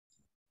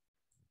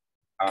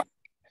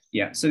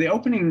Yeah, so the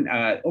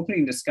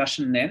opening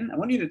discussion then, I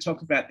want you to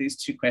talk about these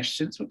two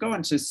questions. We'll go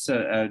into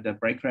the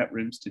breakout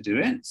rooms to do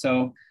it.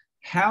 So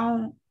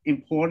how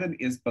important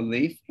is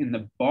belief in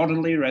the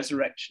bodily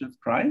resurrection of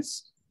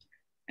Christ?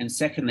 And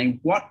secondly,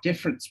 what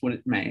difference would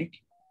it make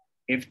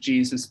if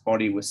Jesus'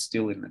 body was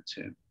still in the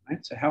tomb?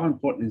 Right? So how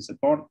important is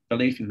the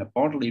belief in the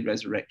bodily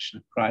resurrection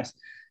of Christ?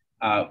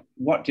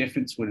 What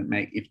difference would it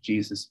make if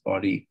Jesus'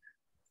 body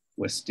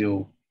was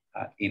still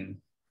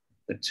in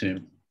the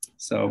tomb?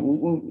 So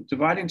we'll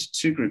divide into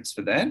two groups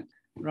for that.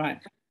 Right.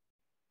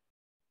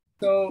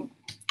 So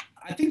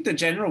I think the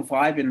general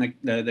vibe in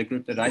the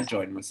group that I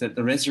joined was that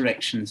the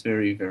resurrection is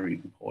very, very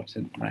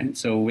important, right?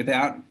 So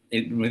without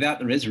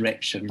the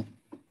resurrection,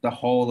 the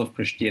whole of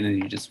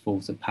Christianity just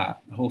falls apart.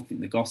 The whole thing,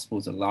 the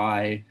gospel's a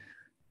lie.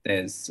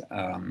 There's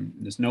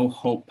no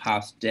hope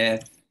past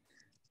death.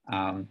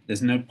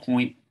 There's no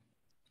point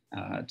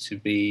to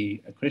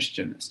be a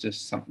Christian. It's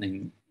just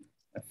something,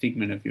 a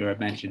figment of your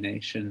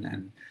imagination,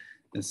 and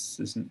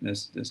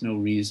there's no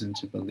reason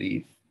to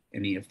believe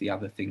any of the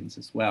other things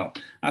as well.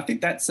 I think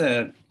that's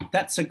a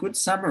good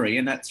summary,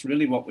 and that's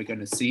really what we're going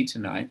to see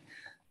tonight.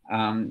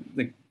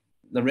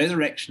 The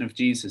resurrection of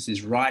Jesus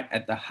is right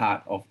at the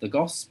heart of the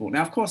gospel.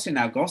 Now, of course, in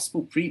our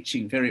gospel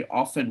preaching, very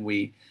often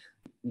we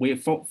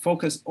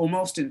focus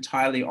almost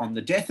entirely on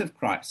the death of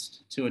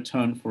Christ to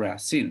atone for our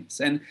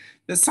sins. And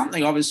there's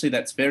something obviously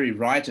that's very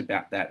right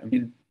about that. I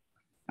mean,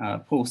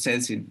 Paul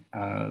says in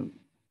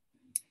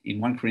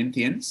 1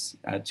 Corinthians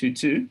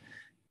 2:2,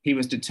 he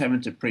was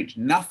determined to preach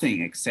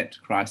nothing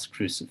except Christ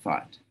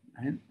crucified.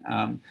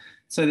 Right?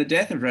 So the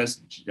death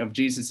of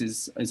Jesus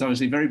is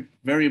obviously very,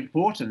 very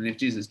important. And if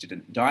Jesus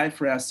didn't die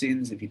for our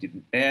sins, if he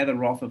didn't bear the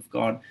wrath of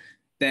God,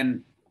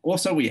 then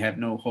also we have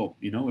no hope.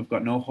 We've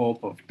got no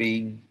hope of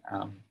being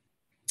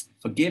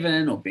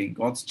forgiven or being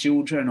God's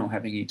children or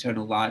having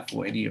eternal life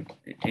or any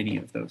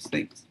of those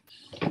things.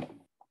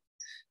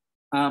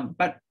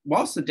 But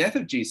whilst the death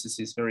of Jesus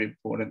is very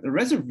important, the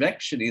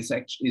resurrection is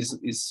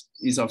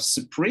of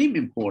supreme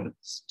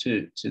importance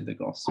to the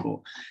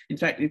gospel. In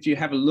fact, if you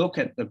have a look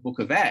at the book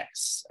of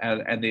Acts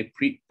and the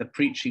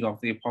preaching of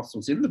the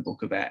apostles in the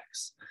book of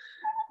Acts,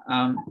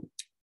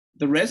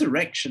 the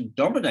resurrection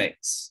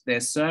dominates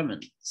their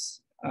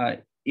sermons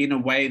in a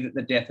way that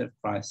the death of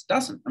Christ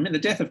doesn't. I mean, the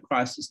death of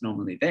Christ is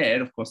normally there.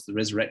 Of course, the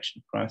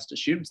resurrection of Christ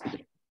assumes the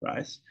death of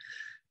Christ.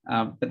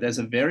 But there's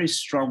a very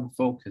strong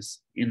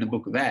focus in the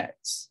book of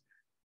Acts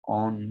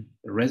on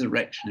the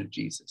resurrection of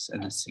Jesus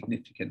and the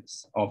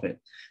significance of it.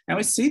 Now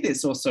we see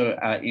this also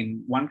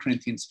in 1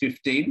 Corinthians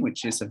 15,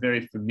 which is a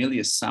very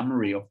familiar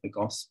summary of the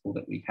gospel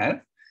that we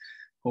have.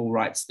 Paul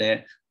writes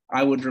there,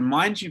 "I would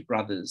remind you,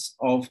 brothers,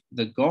 of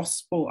the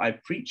gospel I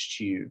preached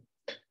to you,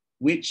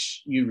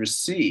 which you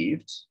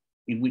received,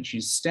 in which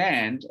you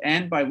stand,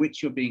 and by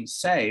which you're being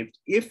saved,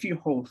 if you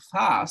hold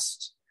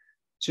fast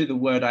to the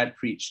word I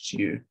preached to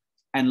you,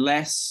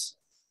 unless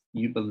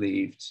you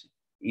believed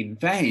in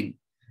vain."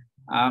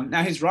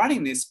 Now he's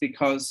writing this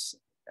because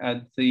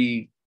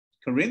the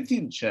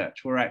Corinthian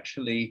church were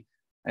actually,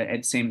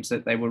 it seems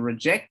that they were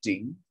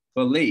rejecting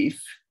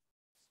belief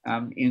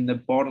in the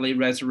bodily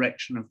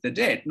resurrection of the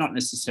dead, not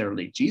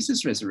necessarily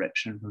Jesus'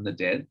 resurrection from the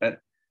dead,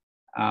 but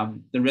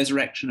the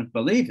resurrection of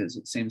believers.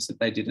 It seems that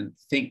they didn't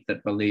think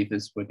that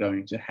believers were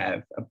going to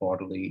have a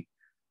bodily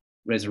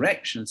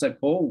resurrection. So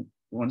Paul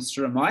wants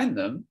to remind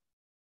them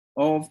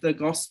of the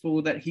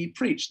gospel that he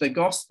preached, the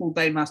gospel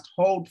they must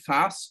hold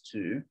fast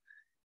to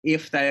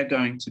if they are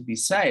going to be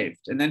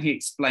saved. And then he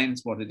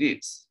explains what it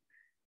is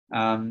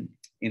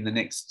in the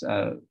next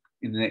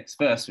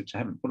verse, which I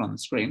haven't put on the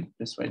screen.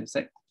 Just wait a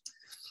sec.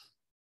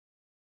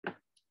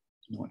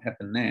 What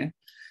happened there?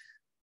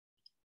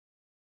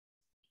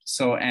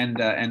 So and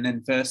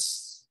then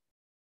verse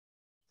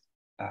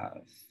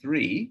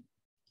 3.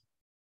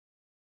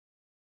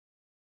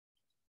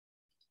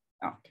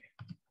 Okay.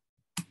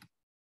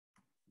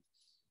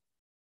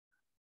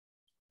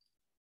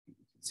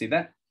 See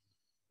that?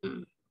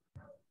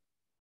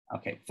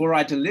 Okay. "For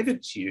I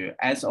delivered to you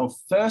as of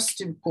first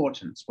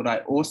importance what I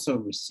also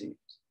received,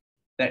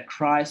 that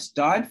Christ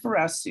died for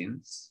our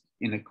sins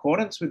in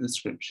accordance with the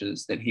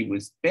scriptures, that he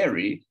was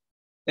buried,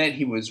 that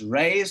he was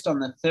raised on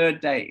the third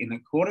day in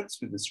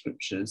accordance with the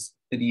scriptures,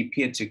 that he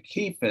appeared to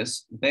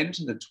Cephas, then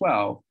to the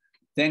 12,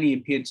 then he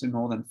appeared to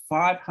more than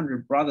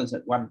 500 brothers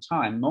at one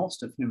time,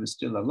 most of whom are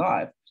still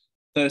alive,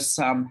 though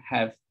some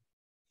have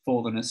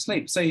fallen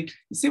asleep." So you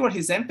see what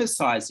he's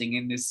emphasizing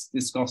in this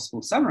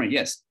gospel summary.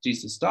 Yes,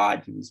 Jesus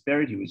died, he was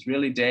buried, he was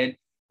really dead,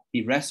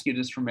 he rescued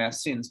us from our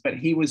sins, but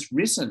he was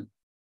risen.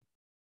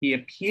 He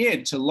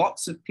appeared to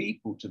lots of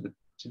people, to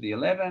the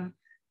 11,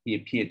 he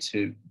appeared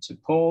to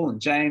Paul and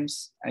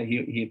James,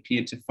 he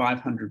appeared to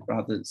 500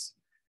 brothers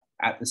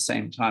at the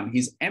same time.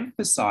 He's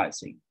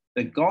emphasizing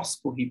the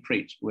gospel he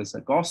preached was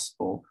a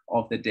gospel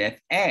of the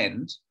death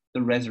and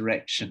the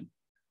resurrection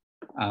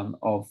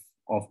of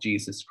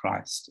Jesus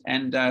Christ.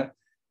 And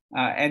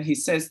he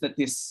says that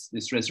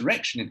this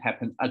resurrection had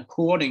happened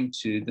according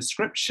to the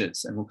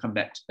scriptures, and we'll come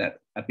back to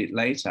that a bit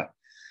later.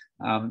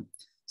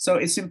 So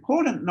it's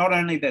important not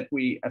only that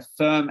we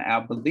affirm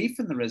our belief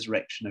in the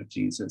resurrection of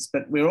Jesus,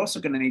 but we're also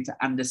going to need to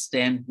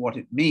understand what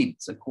it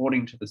means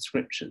according to the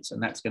scriptures.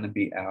 And that's going to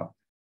be our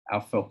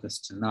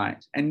focus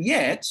tonight. And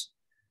yet,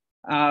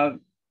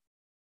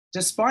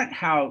 despite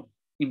how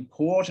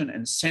important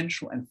and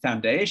central and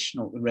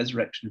foundational the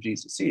resurrection of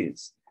Jesus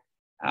is,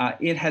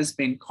 it has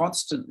been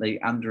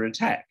constantly under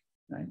attack.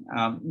 Right?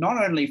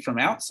 Not only from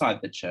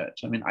outside the church.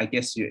 I mean, I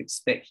guess you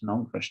expect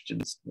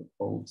non-Christians to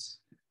oppose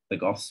the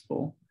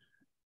gospel,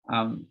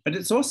 but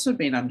it's also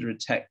been under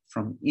attack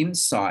from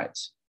inside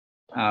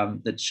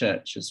the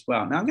church as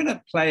well. Now I'm going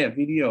to play a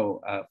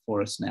video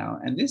for us now,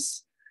 and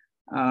this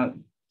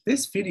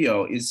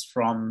video is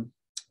from,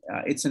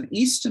 it's an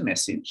Easter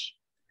message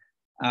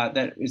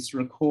that is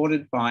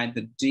recorded by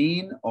the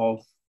Dean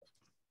of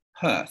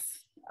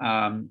Perth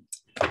in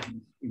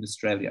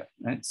Australia,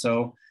 right?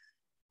 So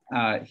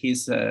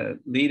he's a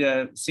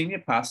leader,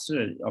 senior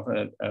pastor of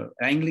an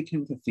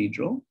Anglican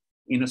cathedral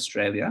in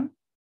Australia.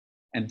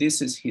 And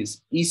this is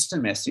his Easter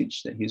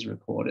message that he's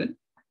recorded,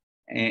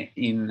 and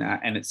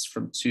it's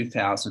from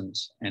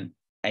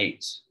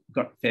 2008.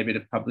 Got a fair bit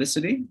of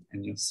publicity,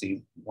 and you'll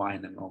see why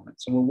in a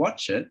moment. So we'll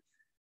watch it,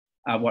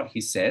 what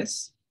he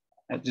says.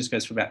 It just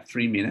goes for about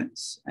 3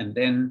 minutes. And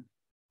then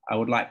I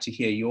would like to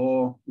hear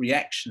your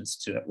reactions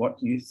to it. What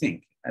do you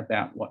think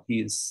about what he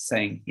is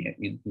saying here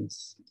in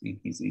his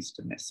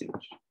Easter message?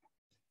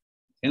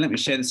 And let me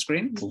share the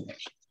screen. We'll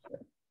watch it.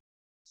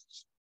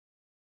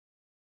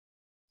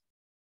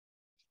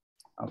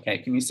 Okay,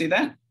 can you see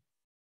that?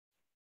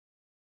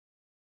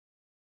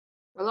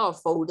 A lot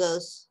of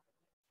folders.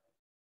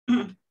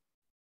 Can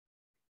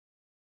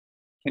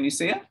you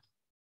see it?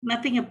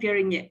 Nothing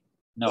appearing yet.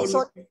 No. It's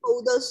on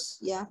folders,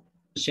 yeah.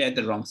 Shared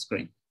the wrong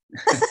screen.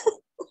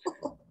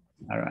 All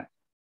right.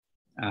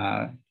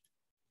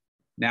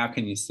 Now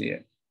can you see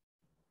it?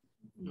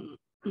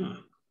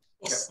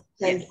 Yes.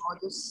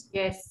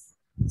 Yes.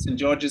 St.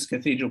 George's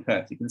Cathedral,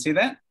 Perth. You can see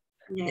that?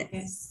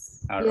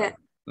 Yes. All right,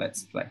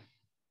 let's play.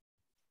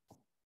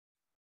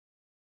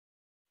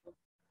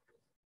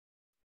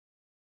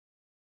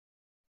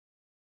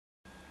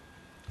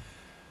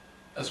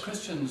 As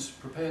Christians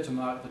prepare to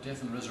mark the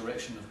death and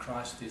resurrection of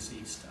Christ this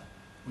Easter,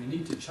 we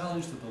need to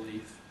challenge the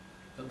belief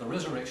that the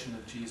resurrection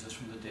of Jesus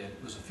from the dead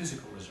was a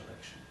physical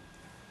resurrection.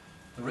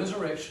 The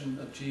resurrection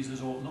of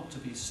Jesus ought not to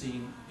be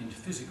seen in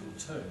physical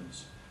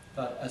terms,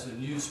 but as a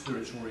new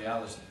spiritual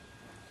reality.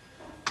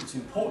 It's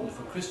important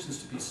for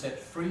Christians to be set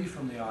free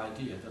from the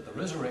idea that the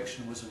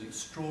resurrection was an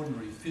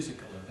extraordinary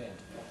physical event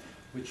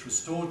which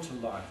restored to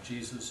life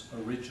Jesus'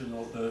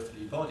 original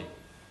earthly body.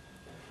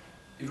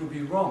 It would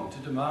be wrong to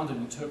demand an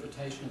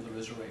interpretation of the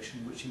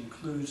resurrection which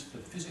includes the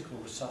physical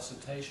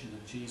resuscitation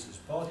of Jesus'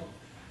 body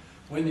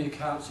when the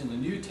accounts in the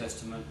New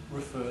Testament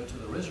refer to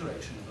the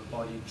resurrection of a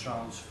body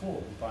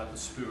transformed by the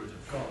Spirit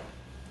of God.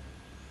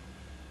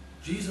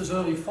 Jesus'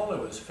 early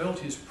followers felt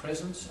his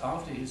presence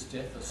after his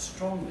death as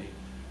strongly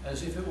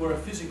as if it were a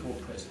physical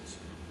presence,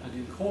 and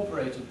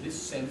incorporated this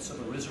sense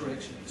of a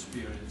resurrection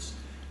experience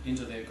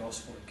into their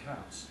gospel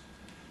accounts.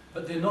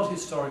 But they're not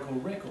historical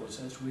records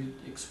as we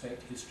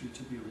expect history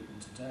to be written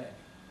today.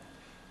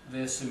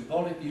 They're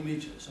symbolic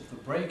images of the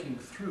breaking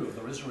through of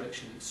the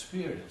resurrection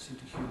experience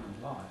into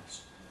human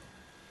lives.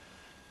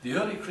 The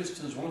early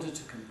Christians wanted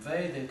to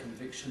convey their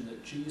conviction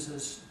that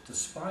Jesus,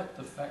 despite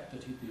the fact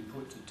that he'd been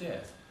put to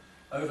death,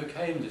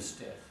 overcame this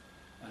death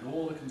and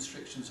all the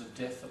constrictions of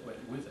death that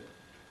went with it,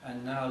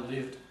 and now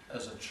lived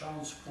as a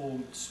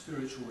transformed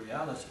spiritual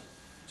reality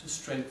to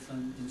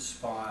strengthen,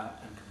 inspire,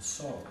 and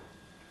console.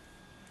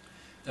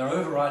 Their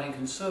overriding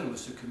concern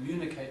was to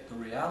communicate the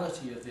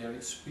reality of their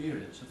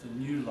experience of the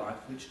new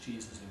life which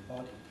Jesus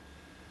embodied.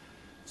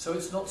 So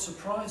it's not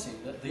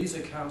surprising that these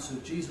accounts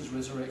of Jesus'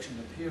 resurrection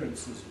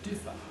appearances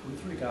differ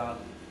with regard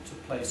to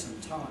place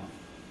and time.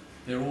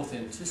 Their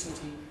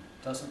authenticity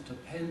doesn't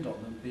depend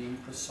on them being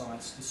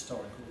precise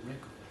historical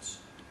records.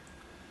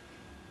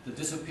 The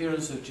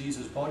disappearance of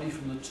Jesus' body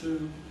from the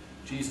tomb,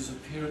 Jesus'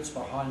 appearance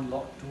behind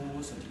locked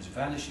doors and his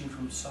vanishing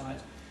from sight,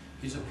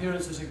 his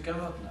appearance as a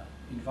gardener,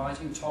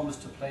 inviting Thomas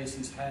to place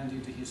his hand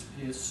into his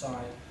pierced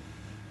side,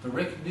 the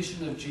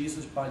recognition of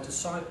Jesus by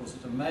disciples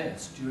at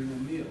Emmaus during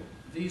a meal.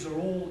 These are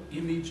all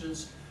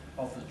images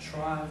of the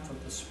triumph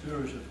of the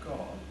Spirit of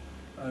God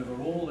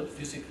over all that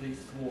physically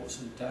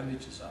thwarts and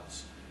damages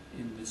us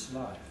in this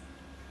life.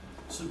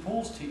 St.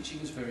 Paul's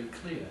teaching is very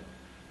clear.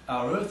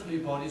 Our earthly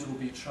bodies will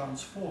be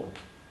transformed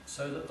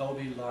so that they'll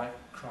be like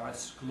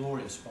Christ's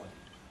glorious body.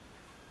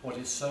 What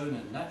is sown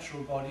a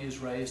natural body is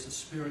raised a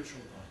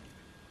spiritual body.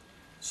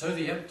 So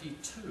the empty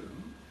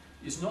tomb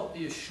is not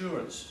the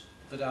assurance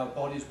that our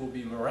bodies will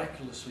be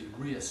miraculously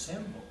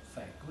reassembled,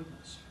 thank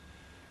goodness,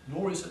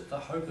 nor is it the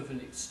hope of an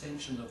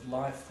extension of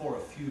life for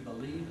a few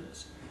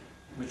believers,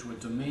 which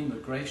would demean the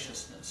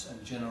graciousness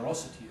and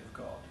generosity of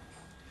God.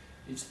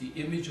 It's the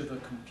image of a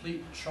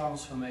complete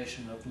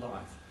transformation of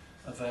life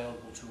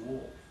available to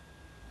all.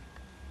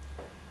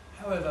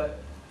 However,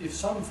 if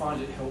some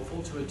find it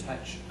helpful to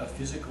attach a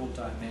physical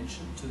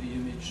dimension to the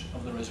image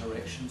of the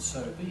resurrection,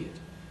 so be it.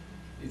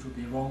 it would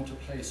be wrong to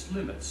place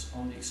limits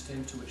on the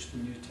extent to which the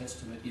New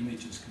Testament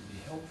images can be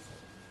helpful.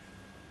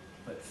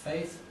 But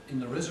faith in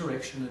the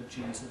resurrection of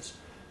Jesus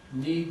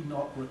need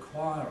not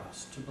require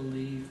us to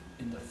believe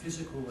in the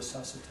physical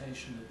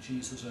resuscitation of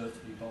Jesus'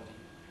 earthly body.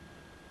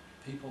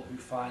 People who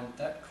find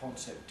that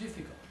concept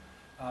difficult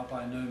are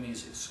by no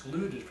means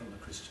excluded from the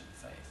Christian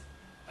faith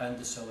and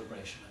the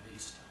celebration of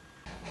Easter.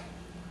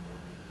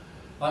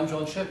 I'm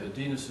John Shepherd,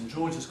 Dean of St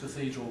George's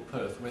Cathedral,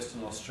 Perth,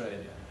 Western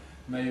Australia.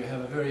 May you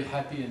have a very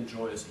happy and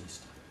joyous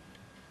Easter.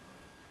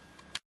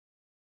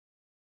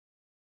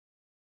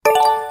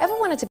 Ever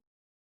wanted to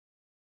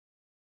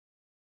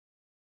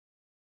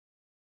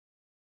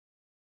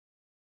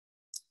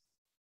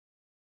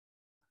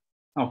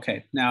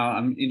Okay, now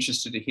I'm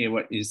interested to hear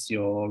what is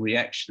your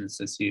reactions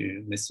as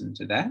you listen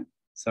to that.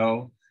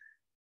 So,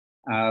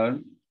 are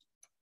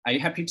you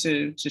happy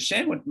to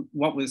share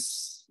what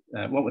was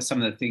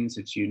some of the things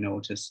that you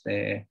noticed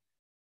there?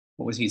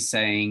 What was he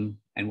saying,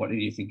 and what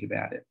did you think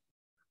about it?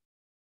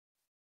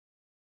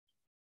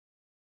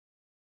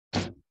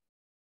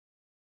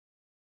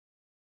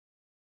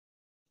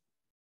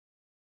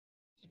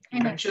 He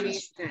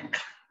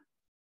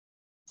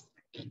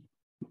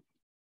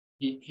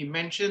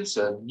mentions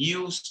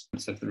news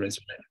of the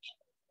resurrection.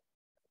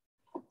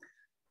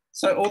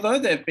 So although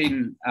there have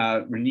been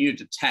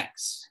renewed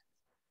attacks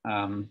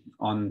on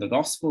the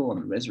gospel, on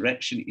the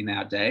resurrection in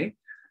our day,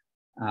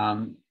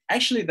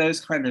 actually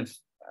those kind of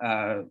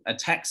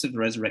attacks of the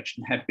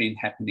resurrection have been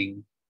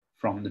happening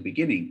from the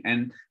beginning.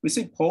 And we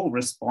see Paul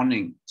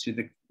responding to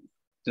the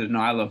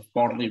denial of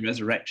bodily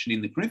resurrection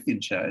in the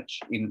Corinthian church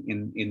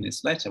in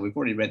this letter. We've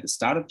already read the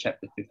start of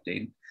chapter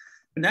 15,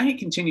 but now he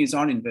continues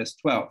on in verse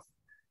 12.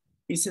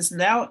 He says,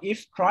 now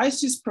if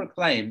Christ is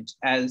proclaimed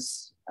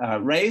as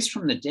raised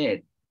from the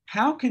dead,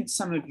 how can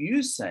some of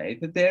you say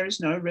that there is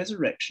no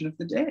resurrection of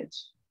the dead?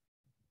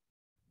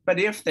 But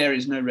if there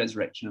is no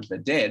resurrection of the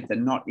dead,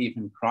 then not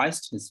even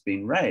Christ has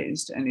been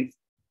raised. And if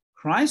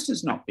Christ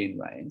has not been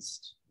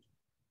raised,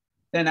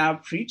 then our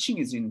preaching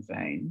is in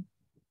vain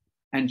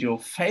and your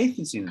faith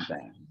is in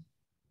vain.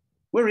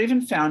 We're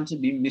even found to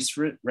be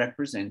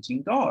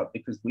misrepresenting God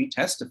because we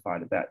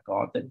testified about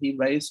God that he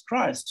raised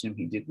Christ, whom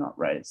he did not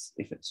raise,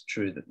 if it's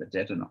true that the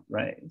dead are not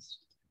raised.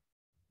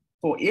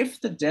 For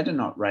if the dead are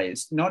not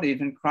raised, not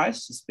even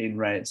Christ has been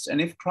raised. And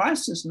if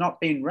Christ has not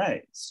been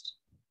raised,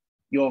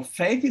 your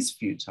faith is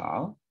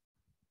futile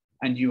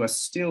and you are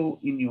still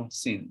in your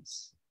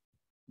sins.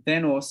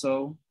 Then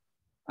also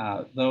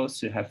those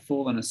who have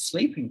fallen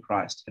asleep in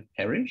Christ have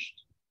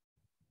perished.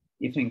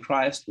 If in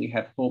Christ we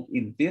have hope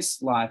in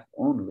this life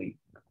only,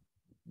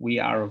 we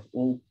are of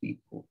all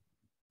people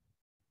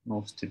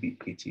most to be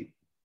pitied.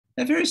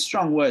 They're very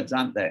strong words,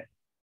 aren't they?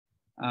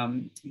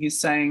 He's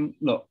saying,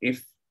 look,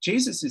 if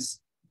Jesus is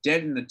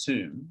dead in the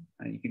tomb,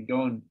 and if you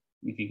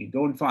can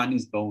go and find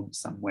his bones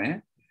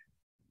somewhere,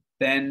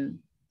 then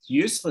it's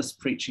useless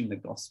preaching the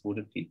gospel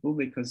to people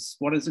because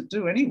what does it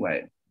do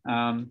anyway?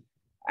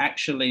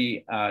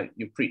 Actually,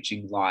 you're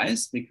preaching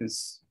lies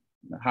because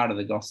the heart of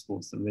the gospel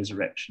is the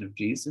resurrection of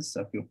Jesus.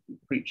 So if you're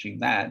preaching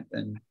that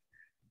and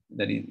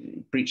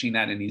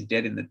he's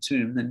dead in the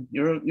tomb, then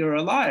you're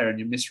a liar and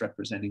you're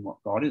misrepresenting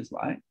what God is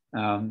like.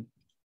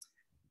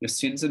 Your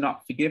sins are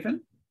not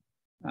forgiven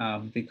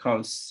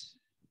because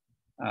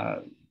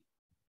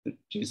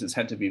Jesus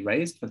had to be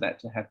raised for that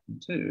to happen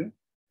too.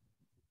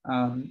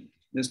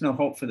 There's no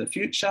hope for the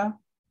future.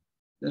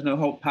 There's no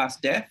hope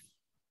past death.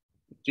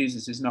 If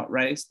Jesus is not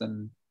raised,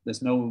 then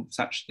there's no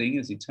such thing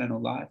as eternal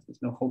life.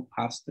 There's no hope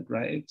past the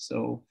grave.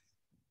 So,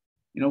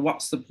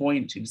 what's the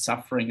point in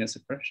suffering as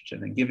a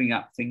Christian and giving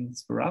up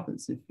things for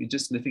others if you're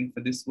just living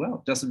for this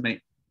world? Doesn't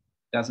make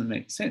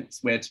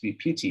sense. We're to be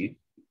pitied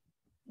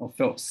or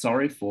felt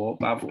sorry for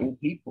above all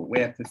people.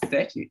 We're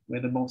pathetic. We're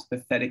the most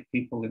pathetic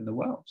people in the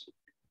world.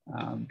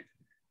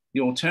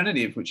 The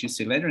alternative, which you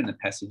see later in the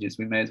passage, is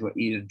we may as well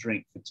eat and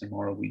drink, for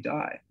tomorrow we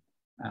die.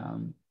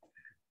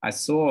 I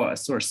saw a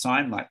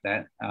sign like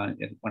that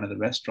at one of the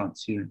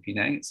restaurants here in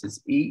Penang. It says,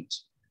 eat,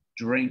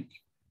 drink,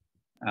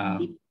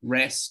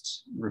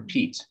 rest,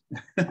 repeat.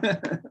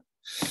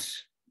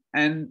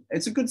 And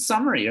it's a good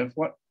summary of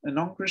what a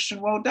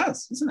non-Christian world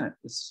does, isn't it?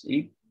 It's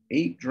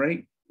eat,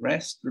 drink,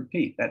 rest,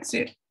 repeat. That's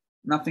it.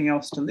 Nothing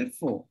else to live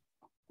for.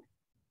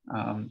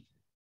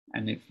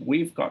 And if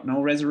we've got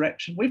no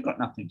resurrection, we've got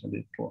nothing to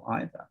live for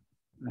either.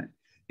 Right?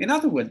 In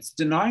other words,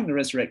 denying the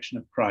resurrection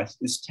of Christ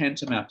is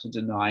tantamount to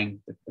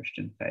denying the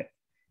Christian faith.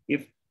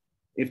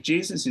 If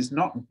Jesus is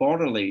not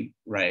bodily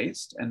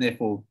raised, and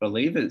therefore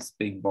believers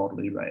being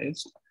bodily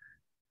raised,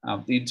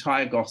 the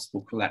entire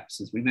gospel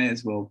collapses. We may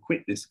as well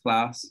quit this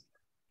class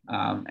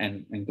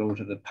and go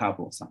to the pub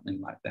or something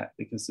like that,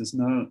 because there's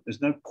no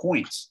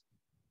point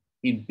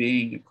in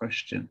being a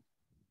Christian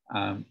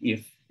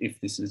if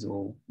this is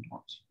all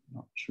not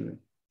true.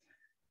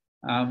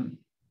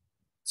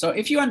 So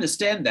if you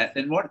understand that,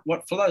 then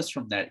what follows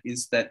from that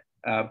is that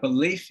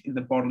belief in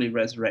the bodily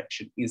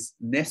resurrection is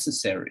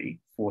necessary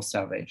for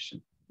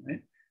salvation.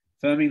 Right?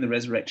 Affirming the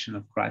resurrection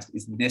of Christ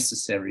is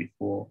necessary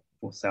for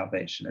for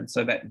salvation. And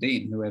so that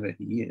dean, whoever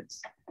he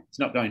is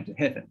not going to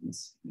heaven.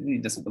 He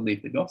doesn't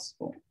believe the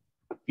gospel.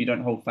 If you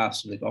don't hold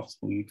fast to the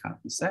gospel, you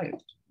can't be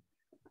saved.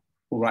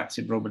 Paul writes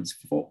in Romans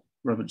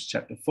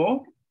chapter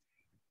 4,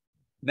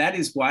 that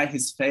is why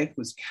his faith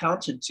was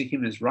counted to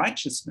him as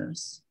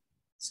righteousness.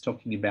 It's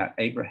talking about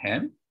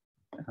Abraham.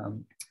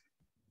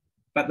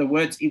 But the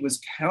words, it was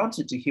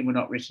counted to him, were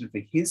not written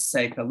for his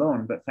sake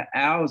alone, but for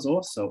ours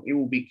also. It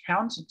will be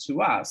counted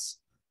to us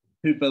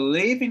who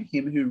believe in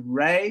him who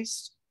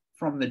raised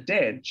from the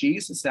dead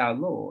Jesus our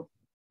Lord,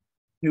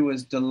 who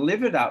was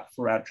delivered up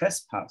for our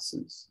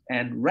trespasses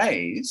and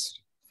raised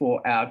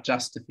for our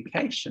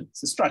justification.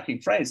 It's a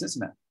striking phrase,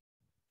 isn't it?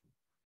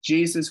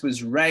 Jesus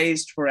was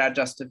raised for our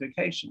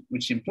justification,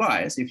 which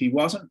implies if he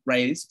wasn't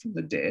raised from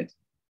the dead,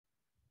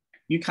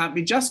 you can't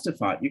be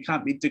justified. You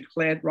can't be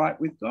declared right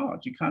with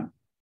God. You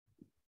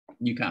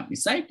can't be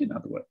saved, in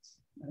other words.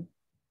 Right?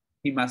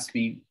 He must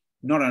be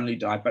not only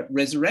died, but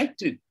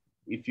resurrected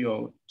if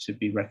you're to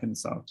be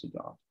reconciled to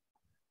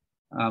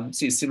God.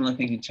 See a similar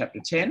thing in chapter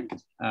 10.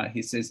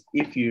 He says,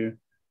 if you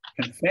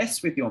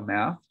confess with your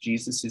mouth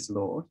Jesus is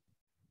Lord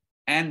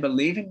and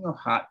believe in your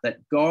heart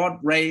that God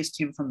raised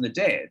him from the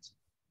dead,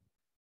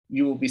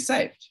 you will be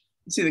saved.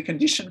 You see the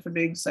condition for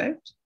being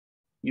saved?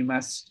 You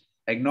must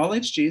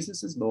acknowledge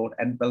Jesus as Lord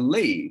and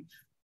believe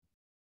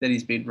that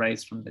he's been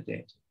raised from the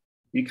dead.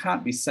 You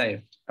can't be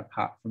saved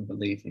apart from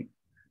believing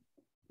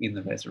in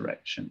the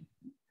resurrection.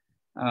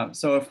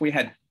 So if we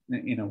had,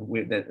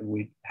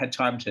 we had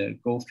time to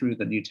go through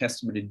the New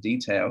Testament in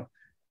detail,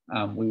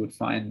 we would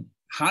find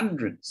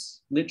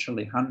hundreds,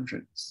 literally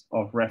hundreds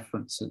of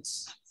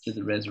references to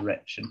the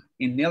resurrection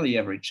in nearly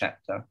every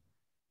chapter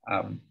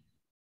of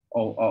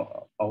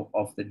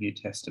the New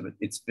Testament.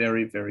 It's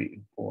very, very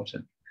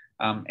important.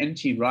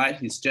 N.T.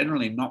 Wright is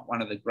generally not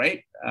one of the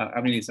great,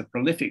 he's a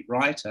prolific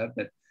writer,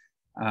 but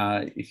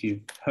if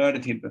you've heard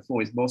of him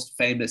before, he's most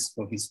famous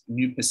for his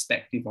new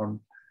perspective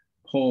on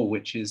Paul,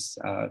 which is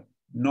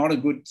not a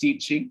good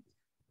teaching.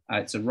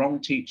 It's a wrong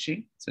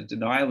teaching. It's a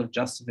denial of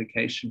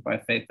justification by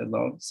faith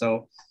alone.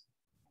 So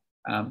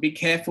be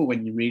careful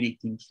when you're reading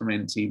things from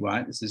N.T.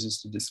 Wright. This is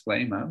just a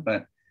disclaimer,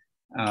 but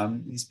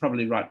he's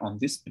probably right on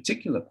this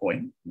particular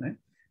point. Right?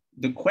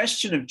 The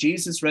question of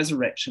Jesus'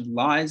 resurrection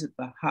lies at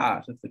the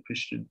heart of the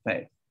Christian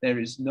faith. There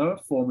is no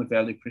form of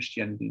early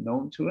Christianity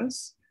known to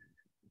us,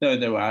 though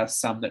there are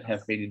some that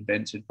have been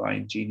invented by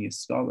ingenious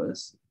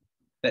scholars,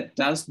 that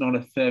does not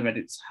affirm at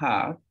its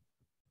heart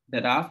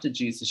that after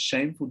Jesus'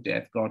 shameful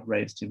death, God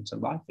raised him to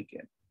life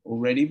again.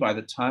 Already by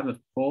the time of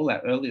Paul,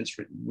 our earliest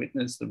written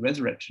witness, the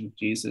resurrection of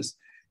Jesus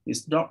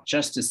is not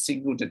just a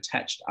single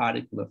detached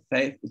article of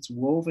faith, it's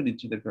woven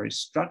into the very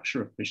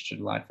structure of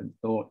Christian life and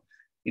thought,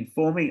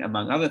 informing,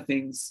 among other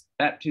things,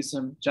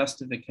 baptism,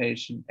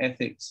 justification,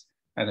 ethics,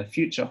 and a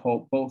future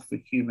hope both for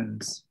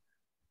humans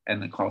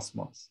and the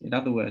cosmos. In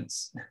other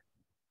words,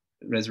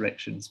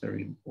 resurrection is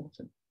very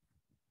important.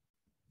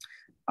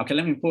 Okay,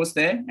 let me pause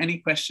there. Any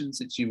questions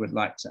that you would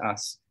like to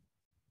ask?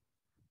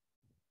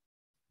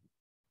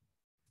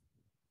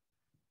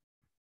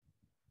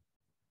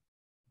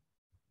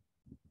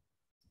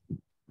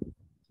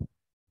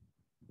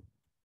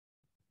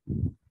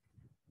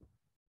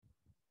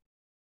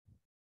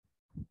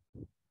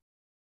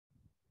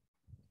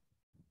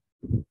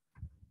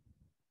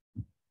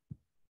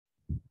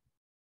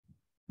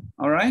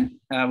 All right,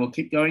 we'll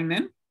keep going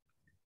then.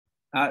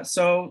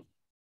 So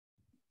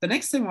the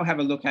next thing we'll have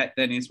a look at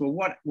then is, well,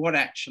 what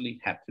actually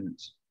happened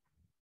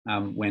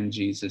when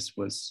Jesus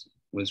was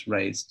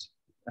raised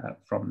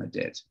from the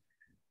dead?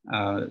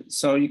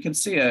 So you can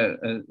see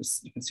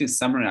a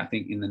summary, I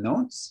think, in the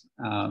notes.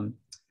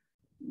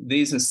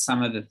 These are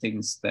some of the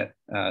things that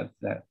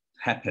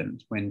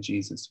happened when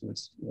Jesus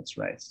was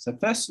raised. So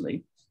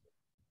firstly,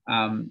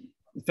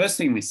 the first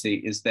thing we see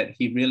is that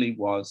he really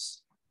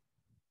was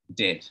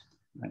dead.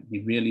 Right? He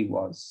really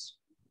was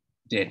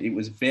dead. It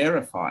was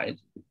verified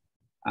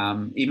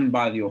even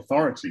by the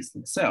authorities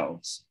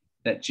themselves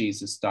that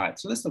Jesus died.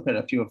 So let's look at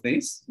a few of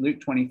these. Luke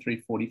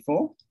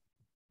 23:44.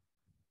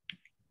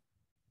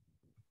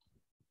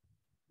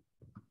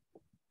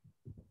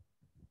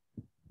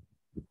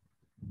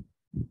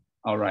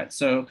 All right,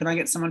 so can I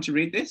get someone to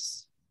read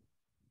this?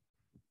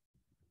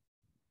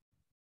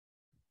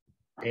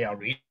 Okay, I'll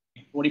read.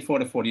 44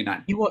 to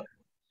 49.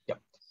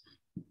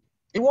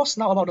 It was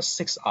now about the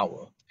 6th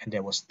hour, and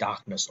there was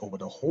darkness over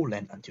the whole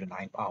land until the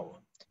 9th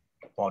hour,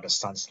 while the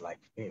sun's light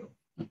failed.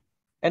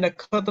 And the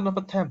curtain of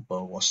the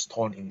temple was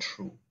torn in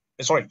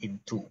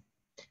two.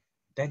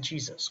 Then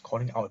Jesus,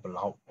 calling out with a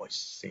loud voice,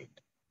 said,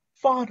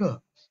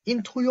 Father,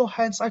 into your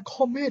hands I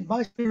commit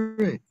my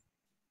spirit.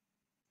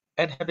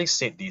 And having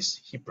said this,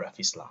 he breathed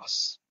his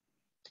last.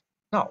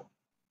 Now,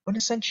 when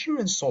the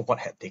centurion saw what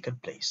had taken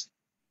place,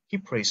 he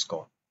praised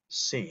God,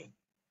 saying,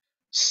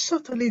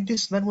 Certainly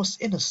this man was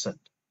innocent.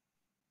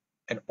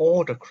 And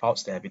all the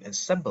crowds that had been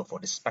assembled for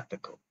this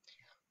spectacle,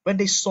 when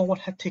they saw what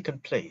had taken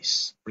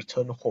place,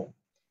 returned home,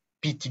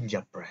 beating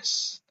their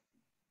breasts.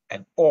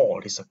 And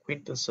all his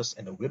acquaintances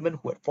and the women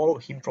who had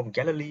followed him from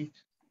Galilee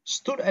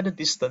stood at a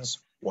distance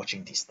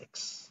watching these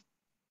things.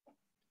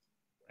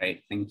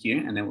 Great, thank you.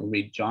 And then we'll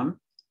read John.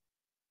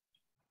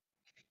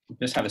 We'll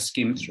just have a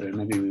skim through.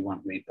 Maybe we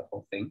won't read the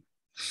whole thing.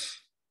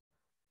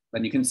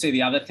 But you can see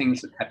the other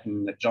things that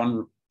happen that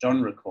John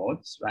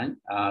records, right?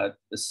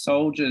 The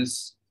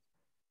soldiers,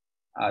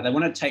 they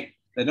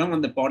don't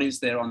want the bodies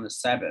there on the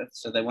Sabbath,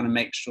 so they want to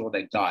make sure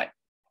they die,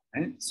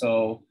 right?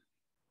 So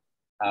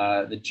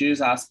the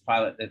Jews asked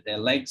Pilate that their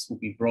legs will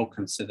be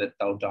broken so that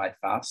they'll die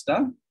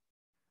faster.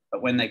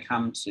 But when they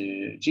come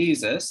to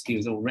Jesus, he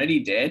was already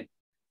dead.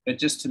 But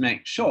just to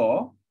make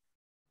sure,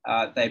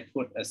 they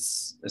put a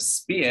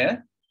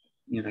spear,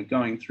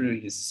 going through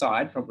his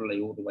side,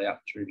 probably all the way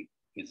up through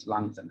his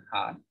lungs and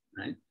heart,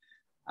 right?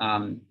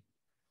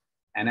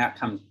 And out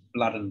comes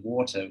blood and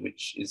water,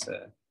 which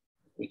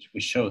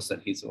shows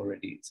that he's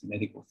already, it's a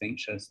medical thing,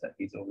 shows that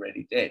he's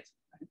already dead.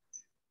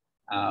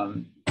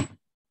 Right?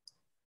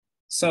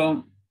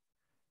 So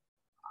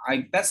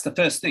that's the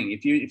first thing.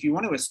 If you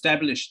want to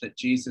establish that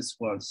Jesus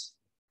was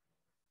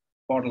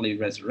bodily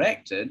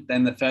resurrected,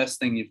 then the first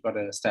thing you've got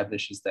to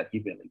establish is that he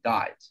really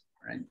died,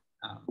 right?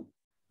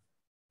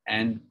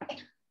 And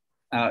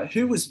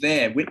who was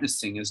there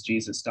witnessing as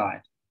Jesus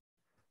died?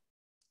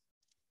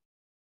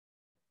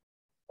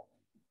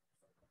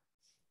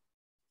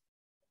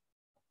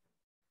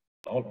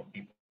 A lot of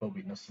people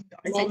witnessing that.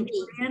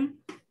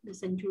 The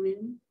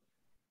centurion.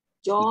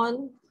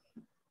 John,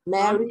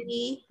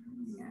 Mary.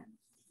 Yeah.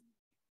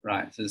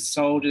 Right, so there's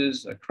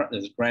soldiers,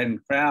 there's a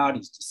great crowd,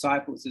 his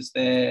disciples is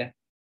there,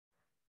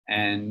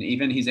 and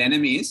even his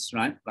enemies,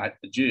 right, like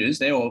the Jews,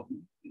 they're all,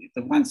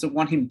 the ones that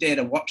want him dead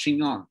are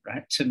watching on,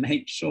 right, to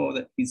make sure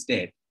that he's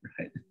dead,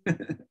 right?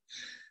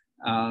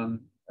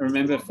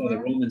 Remember for the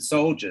Roman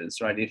soldiers,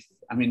 right, if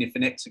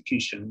an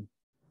execution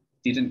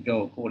didn't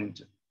go according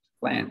to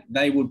plan,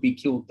 they would be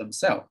killed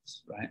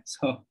themselves, right?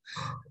 So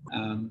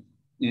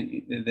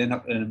they're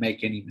not going to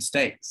make any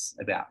mistakes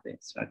about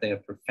this, right? They are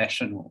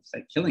professionals,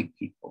 they're killing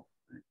people.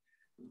 Right?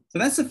 So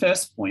that's the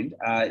first point,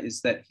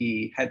 is that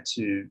he had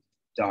to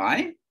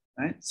die,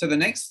 right? So the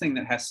next thing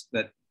that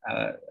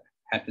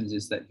happens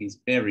is that he's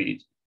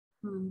buried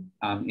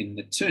in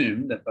the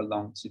tomb that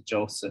belonged to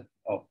Joseph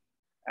of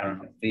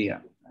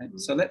Arimathea. Right?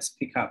 So let's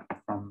pick up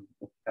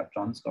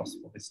John's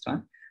Gospel this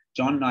time.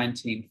 John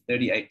 19,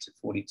 38 to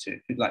 42.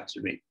 Who'd like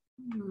to read?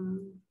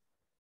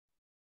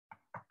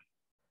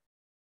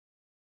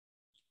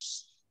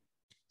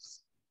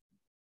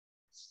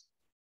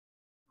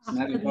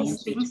 After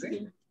these things,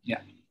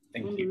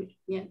 Thank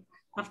you.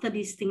 After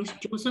these things,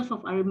 Joseph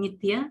of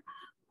Arimathea,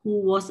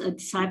 who was a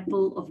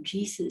disciple of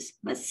Jesus,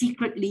 but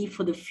secretly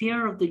for the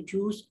fear of the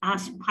Jews,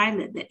 asked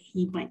Pilate that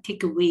he might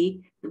take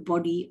away the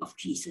body of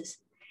Jesus.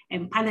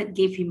 And Pilate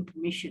gave him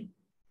permission.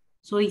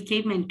 So he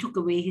came and took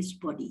away his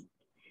body.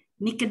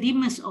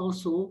 Nicodemus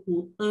also,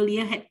 who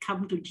earlier had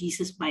come to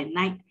Jesus by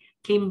night,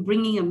 came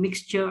bringing a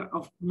mixture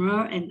of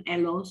myrrh and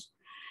aloes,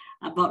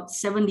 about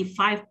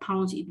 75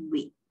 pounds in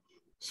weight.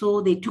 So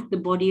they took the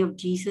body of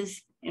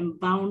Jesus and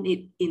bound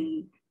it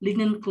in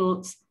linen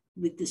clothes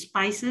with the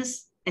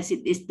spices, as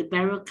it is the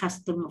burial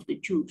custom of the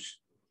Jews.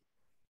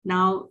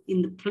 Now,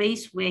 in the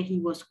place where he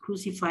was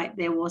crucified,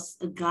 there was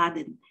a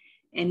garden,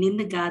 and in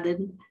the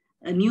garden,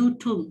 a new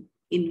tomb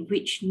in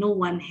which no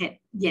one had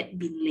yet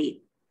been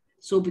laid.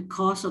 So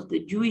because of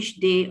the Jewish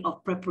day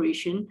of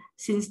preparation,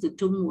 since the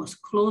tomb was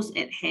close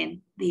at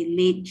hand, they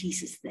laid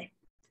Jesus there.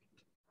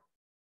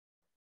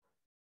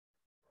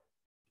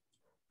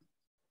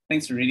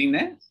 Thanks for reading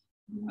that.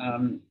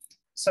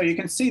 So you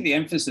can see the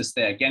emphasis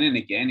there again and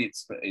again.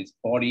 It's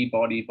body,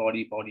 body,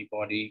 body, body,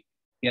 body.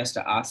 He has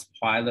to ask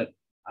Pilate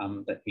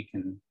that he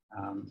can,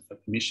 for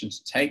permission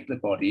to take the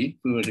body. If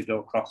we were to go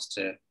across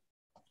to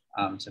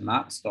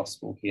Mark's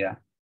Gospel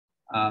here,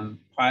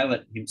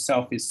 Pilate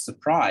himself is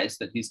surprised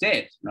that he's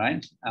dead,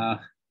 right?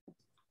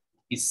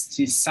 He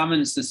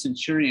summons the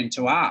centurion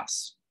to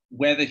ask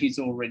whether he's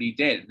already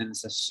dead. And then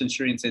the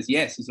centurion says,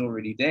 yes, he's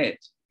already dead.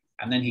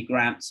 And then he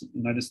grants,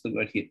 notice the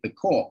word here, the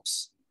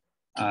corpse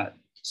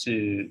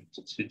to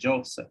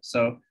Joseph.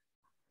 So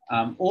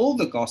all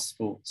the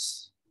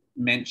Gospels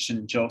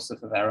mention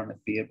Joseph of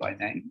Arimathea by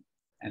name,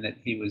 and that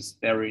he was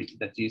buried,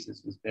 that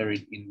Jesus was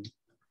buried in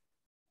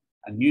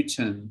a new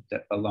tomb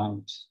that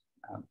belonged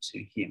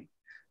to him.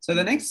 So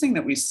the next thing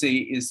that we see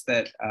is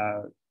that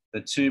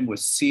the tomb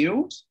was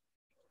sealed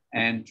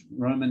and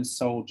Roman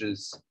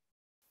soldiers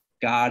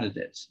guarded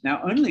it.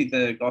 Now, only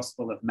the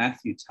Gospel of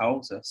Matthew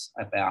tells us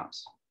about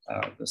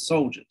the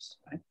soldiers,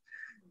 right?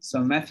 So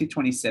Matthew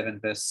 27,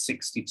 verse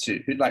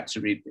 62. Who'd like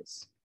to read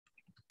this?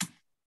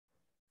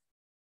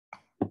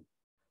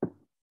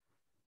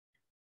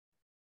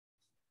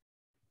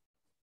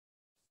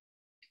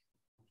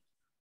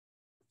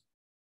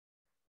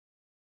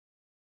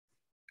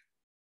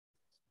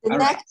 The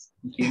next.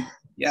 Thank you.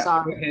 Yeah,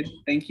 Sorry. Go ahead.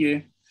 Thank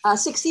you.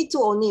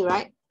 62 only,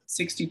 right?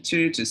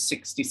 62 to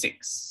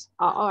 66.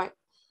 All right.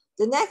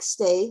 The next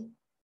day,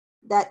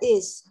 that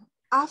is,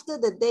 after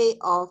the day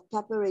of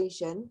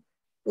preparation,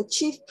 the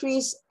chief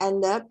priests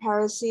and the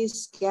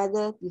Pharisees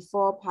gathered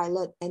before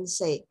Pilate and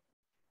said,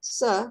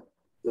 Sir,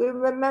 do you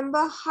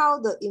remember how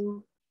the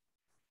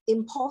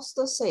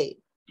impostor said,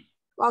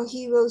 while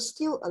he was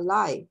still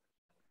alive.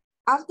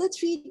 After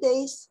 3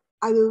 days,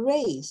 I will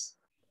raise.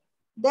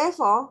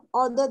 Therefore,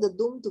 order the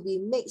tomb to be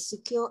made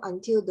secure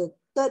until the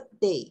 3rd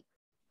day,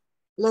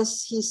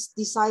 lest his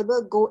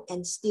disciple go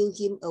and steal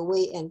him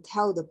away and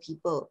tell the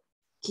people,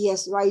 he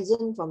has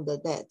risen from the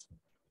dead.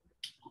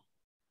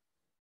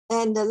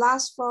 And the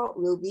last 4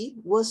 will be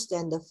worse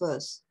than the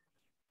first.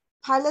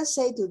 Pilate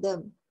said to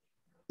them,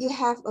 you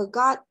have a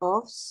guard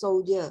of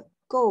soldiers.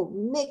 Go,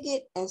 make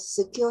it as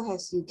secure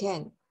as you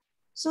can.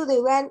 So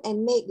they went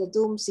and made the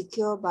tomb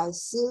secure by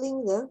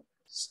sealing the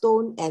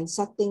stone and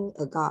setting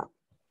a guard.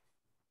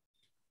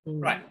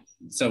 Right.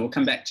 So we'll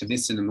come back to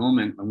this in a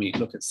moment when we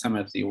look at some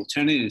of the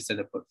alternatives that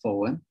are put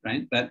forward,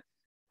 right? But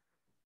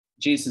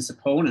Jesus'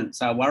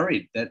 opponents are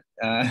worried that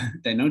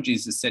they know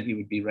Jesus said he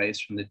would be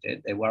raised from the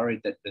dead. They're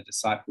worried that the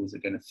disciples are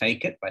going to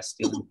fake it by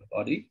stealing the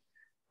body.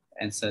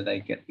 And so they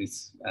get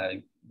this,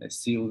 they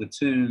seal the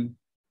tomb,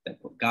 they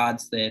put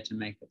guards there to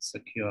make it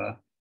secure,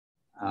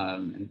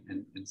 and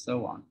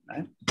so on,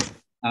 right?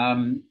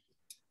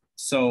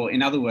 So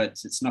in other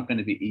words, it's not going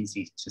to be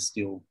easy to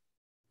steal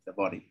the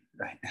body,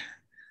 right?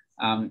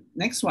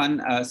 Next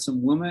one,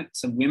 some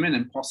women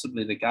and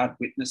possibly the guard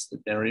witnessed the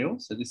burial.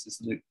 So this is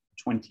Luke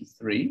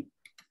 23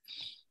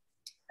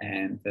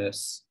 and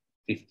verse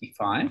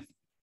 55.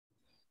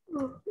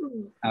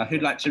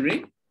 Who'd like to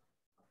read?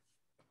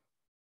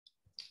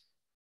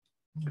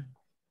 Mm.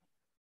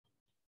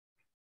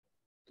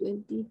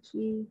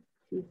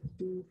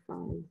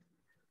 23:55.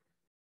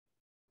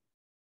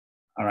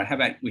 All right, how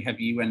about we have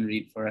you and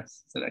read for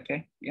us? Is that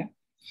okay? Yeah.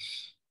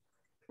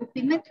 The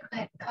women who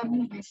had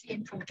come with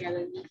him from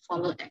Galilee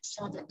followed and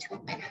saw the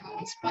tomb and how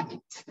his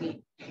body was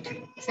laid.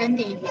 Then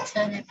they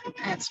returned and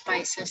prepared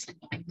spices and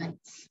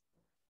ointments.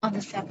 On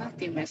the Sabbath,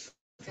 they rested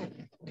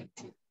according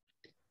to.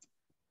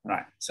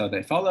 Right, so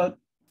they followed,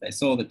 they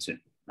saw the tomb,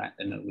 right?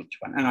 They know which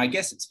one. And I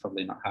guess it's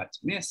probably not hard to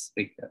miss.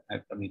 I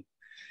mean,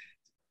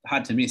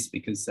 hard to miss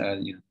because,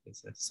 you know,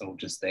 there's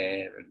soldiers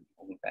there and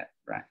all of that,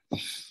 right?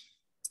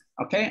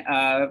 Okay,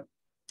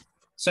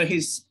 so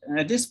he's,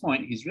 at this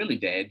point, he's really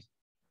dead.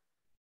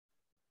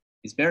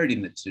 He's buried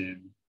in the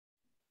tomb.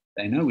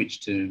 They know which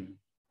tomb.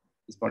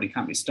 His body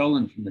can't be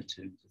stolen from the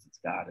tomb because it's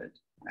guarded,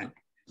 right?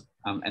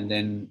 And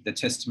then the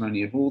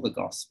testimony of all the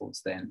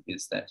Gospels then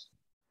is that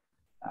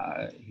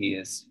he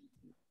is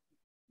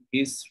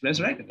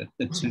resurrected.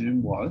 The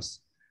tomb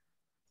was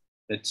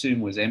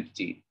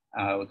empty.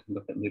 We can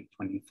look at Luke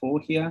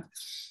 24 here.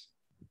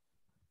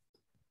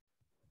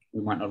 We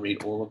might not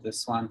read all of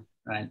this one,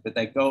 right? But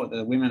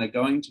the women are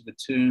going to the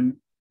tomb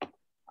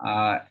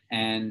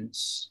and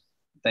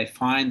they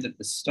find that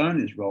the stone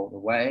is rolled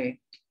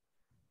away,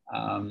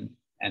 and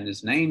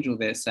there's an angel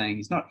there saying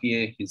he's not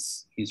here,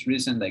 he's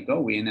risen. They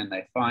go in and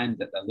they find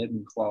that the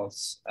linen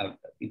cloths are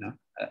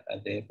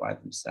there by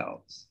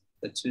themselves.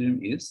 The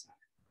tomb is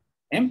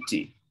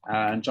empty.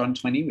 In John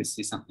 20, we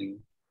see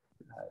something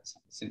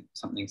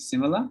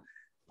similar.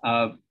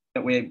 But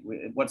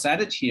what's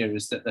added here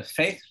is that the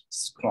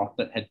face cloth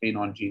that had been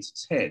on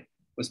Jesus' head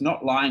was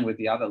not lying with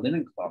the other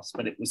linen cloths,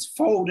 but it was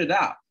folded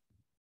up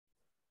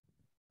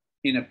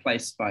in a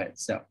place by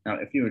itself. Now,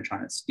 if you were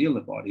trying to steal a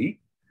body,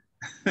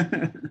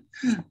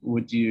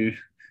 would you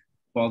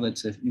bother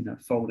to,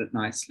 fold it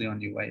nicely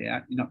on your way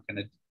out? You're not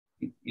going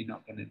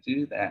to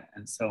do that,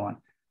 and so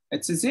on.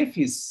 It's as if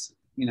his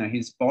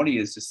body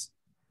is just,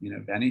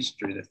 vanished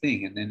through the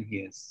thing, and then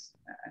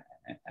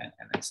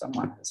and then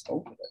someone has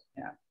folded it.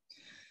 Yeah.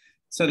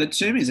 So the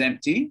tomb is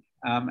empty,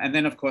 and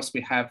then of course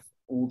we have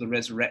all the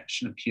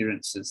resurrection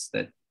appearances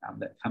that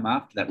come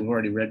after that. We've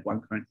already read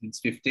 1 Corinthians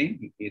 15.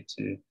 He appeared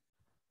to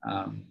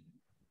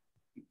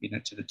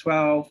to the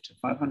 12, to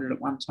 500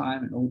 at one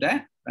time, and all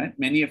that, right?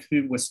 Many of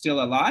whom were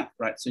still alive,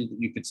 right? So that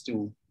you could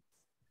still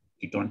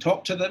go and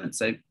talk to them and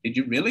say, did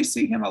you really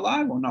see him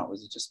alive or not? Were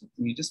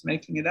you just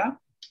making it up?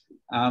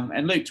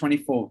 And Luke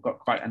 24 got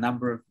quite a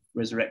number of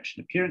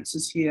resurrection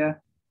appearances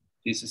here.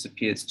 Jesus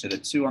appears to the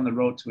 2 on the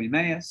road to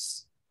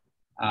Emmaus.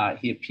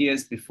 He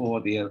appears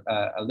before the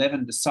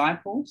 11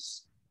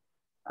 disciples.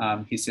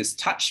 He says,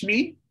 touch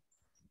me,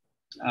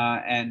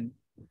 and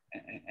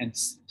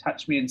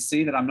touch me and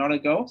see that I'm not a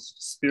ghost.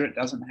 Spirit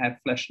doesn't have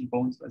flesh and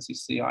bones as you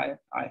see I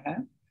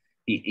have.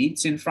 He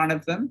eats in front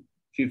of them.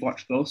 If you've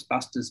watched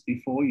Ghostbusters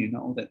before, you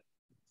know that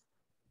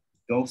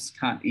ghosts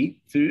can't eat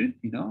food,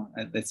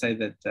 They say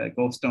that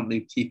ghosts don't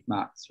leave teeth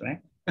marks,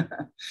 right?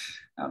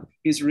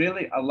 He's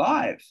really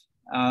alive,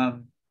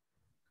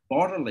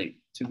 bodily,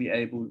 to be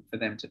able for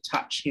them to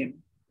touch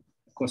him.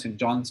 Of course, in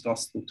John's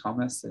Gospel,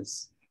 Thomas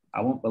says,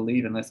 I won't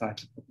believe unless I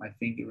can put my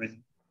finger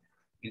in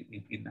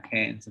the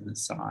hands and the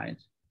side,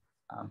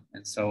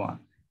 and so on.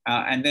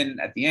 And then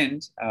at the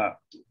end,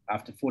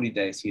 after 40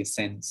 days, he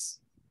ascends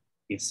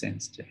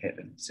to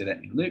heaven. See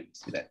that in Luke,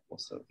 see that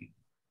also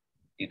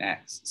in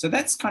Acts. So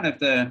that's kind of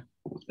the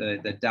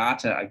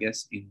data, I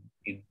guess, in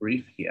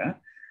brief here.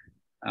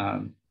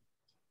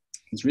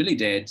 He's really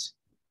dead.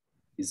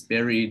 He's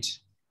buried.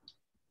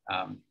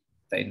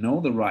 They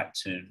know the right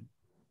tomb.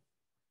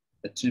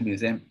 The tomb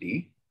is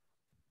empty,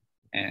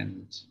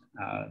 and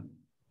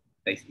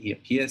he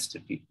appears to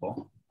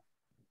people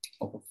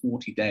over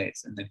 40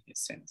 days, and then he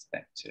ascends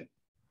back to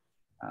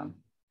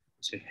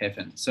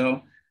heaven.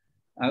 So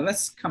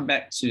let's come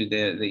back to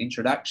the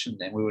introduction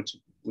then.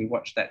 We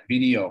watched that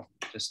video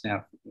just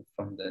now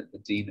from the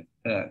Dean of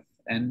Perth,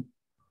 and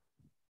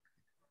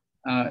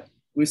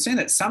we've seen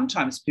that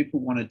sometimes people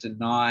want to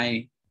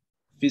deny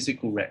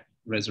physical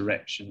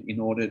resurrection in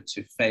order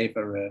to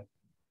favor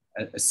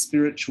a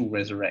spiritual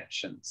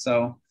resurrection.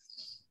 So,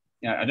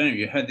 I don't know if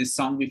you heard this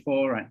song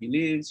before, right? He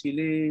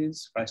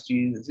lives, Christ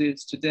Jesus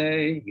is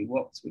today. He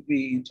walks with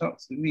me and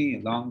talks with me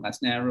along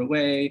life's narrow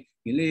way.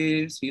 He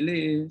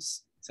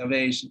lives,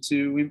 salvation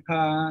to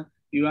impart.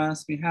 You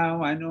ask me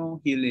how, I know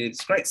he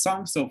lives. Great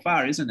song so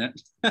far, isn't it?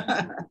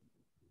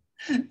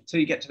 Till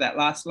you get to that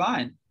last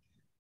line.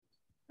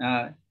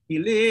 He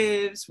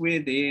lives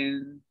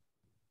within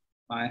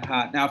my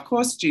heart. Now, of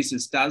course,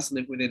 Jesus does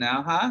live within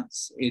our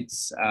hearts.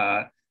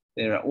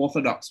 There are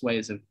orthodox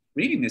ways of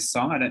reading this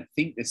song. I don't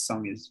think this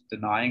song is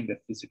denying the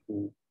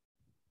physical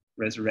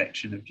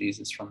resurrection of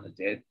Jesus from the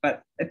dead,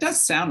 but it does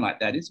sound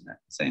like that, isn't it?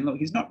 Saying, look,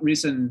 he's not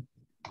risen.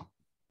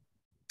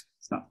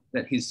 It's not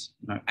that he's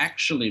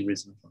actually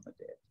risen from the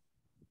dead.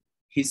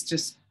 He's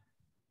just,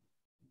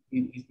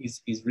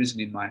 he's risen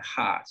in my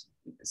heart.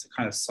 It's a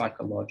kind of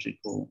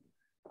psychological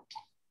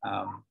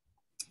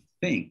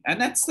thing. And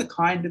that's the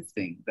kind of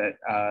thing that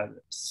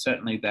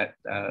certainly that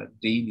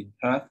Dean in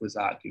Perth was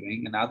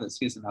arguing, and others.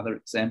 Here's another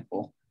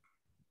example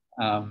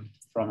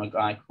from a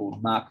guy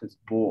called Marcus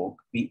Borg.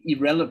 The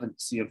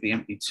Irrelevancy of the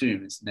Empty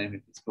Tomb is the name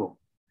of his book.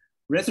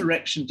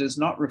 Resurrection does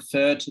not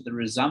refer to the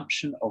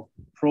resumption of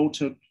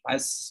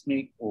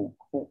protoplasmic or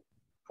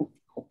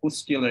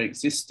corpuscular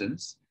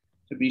existence.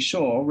 To be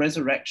sure,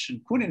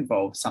 resurrection could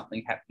involve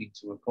something happening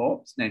to a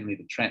corpse, namely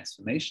the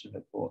transformation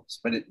of a corpse,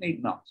 but it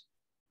need not.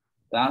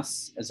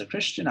 Thus, as a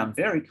Christian, I'm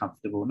very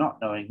comfortable not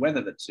knowing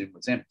whether the tomb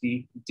was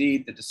empty.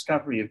 Indeed, the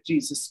discovery of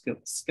Jesus'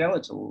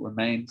 skeletal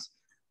remains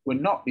would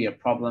not be a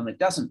problem. It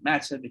doesn't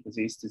matter because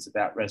Easter is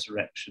about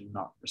resurrection,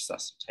 not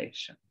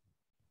resuscitation.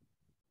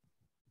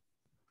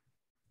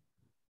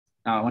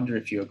 Now, I wonder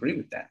if you agree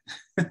with that.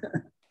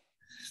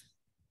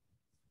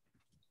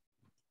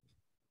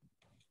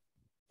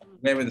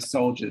 Where were the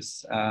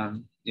soldiers?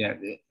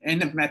 The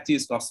end of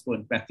Matthew's Gospel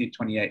in Matthew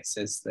 28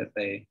 says that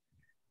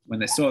when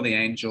they saw the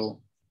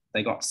angel,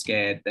 they got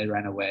scared, they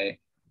ran away,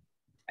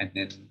 and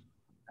then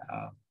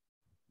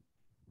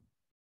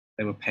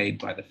they were paid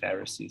by the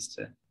Pharisees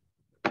to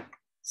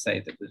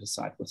say that the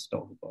disciples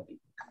stole the body.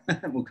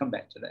 We'll come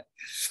back to that.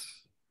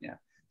 Yeah.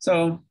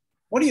 So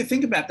what do you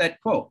think about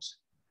that quote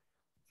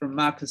from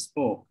Marcus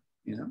Borg?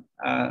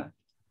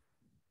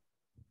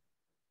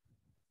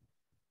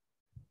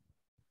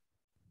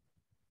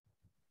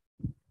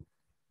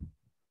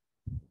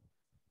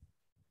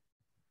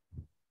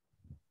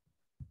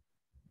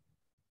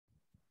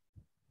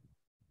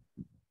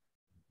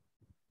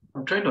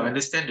 I'm trying to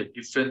understand the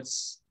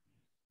difference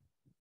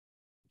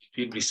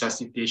between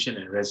resuscitation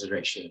and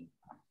resurrection.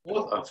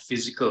 Both are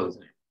physical,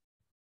 isn't it?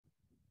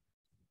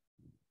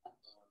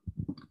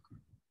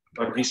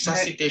 But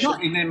resuscitation...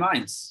 Not in their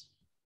minds.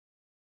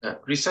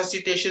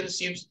 Resuscitation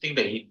seems to think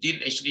that he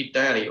didn't actually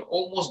die. He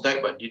almost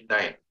died, but didn't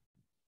die.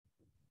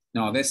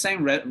 No, they're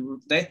saying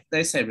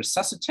they say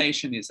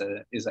resuscitation is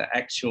an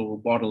actual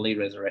bodily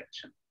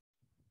resurrection.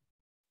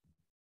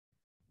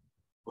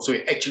 So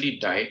he actually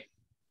died.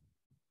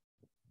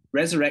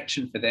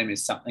 Resurrection for them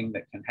is something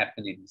that can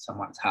happen in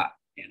someone's heart,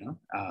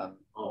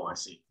 Oh, I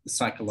see. The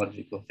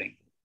psychological thing.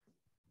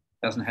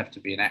 It doesn't have to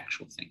be an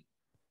actual thing.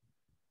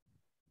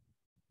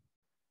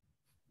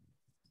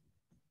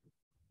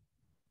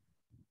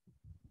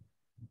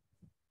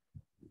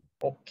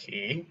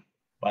 Okay,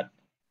 but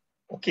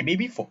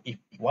maybe if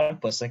one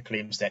person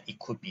claims that it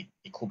could be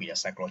a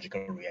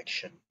psychological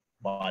reaction,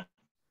 but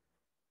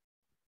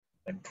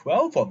when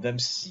 12 of them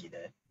see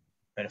that,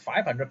 when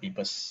 500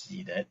 people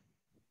see that,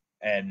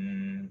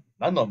 and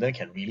none of them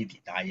can really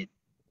deny it,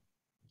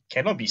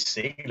 cannot be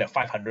saying that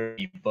 500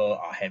 people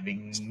are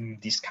having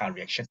this kind of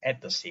reaction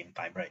at the same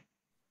time, right?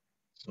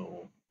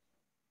 So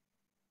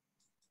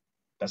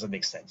doesn't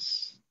make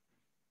sense.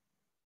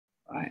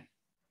 Right.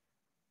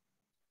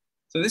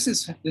 So this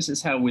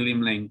is how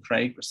William Lane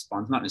Craig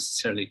responds, not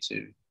necessarily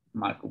to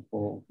Marcus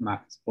Borg,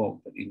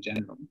 but in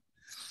general.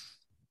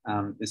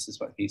 This is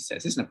what he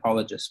says. He's an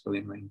apologist,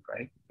 William Lane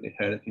Craig. You've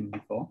heard of him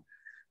before.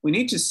 We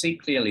need to see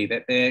clearly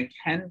that there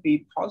can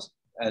be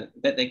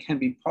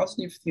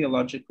positive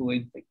theological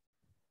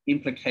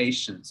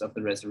implications of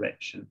the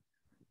resurrection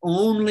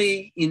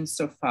only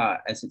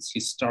insofar as its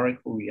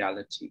historical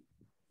reality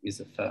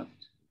is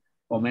affirmed.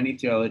 While many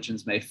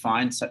theologians may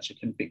find such a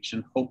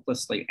conviction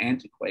hopelessly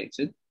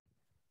antiquated,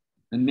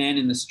 the man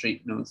in the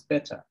street knows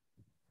better.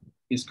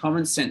 His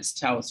common sense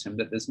tells him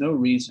that there's no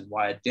reason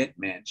why a dead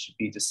man should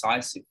be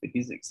decisive for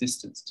his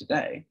existence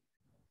today,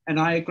 and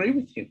I agree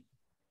with him.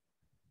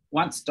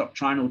 Once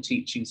doctrinal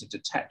teachings are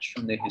detached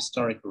from their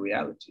historical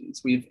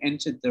realities, we have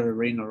entered the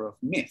arena of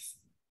myth,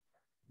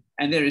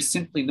 and there is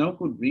simply no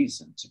good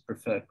reason to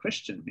prefer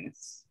Christian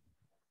myths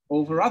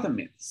over other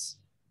myths,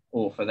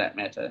 or for that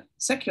matter,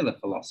 secular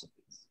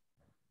philosophies.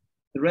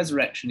 The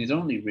resurrection is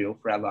only real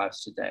for our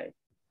lives today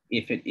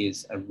if it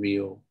is a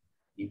real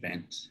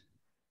event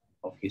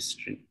of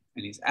history.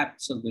 And he's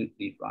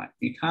absolutely right.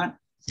 You can't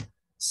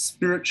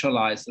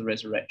spiritualize the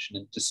resurrection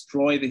and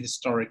destroy the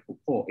historical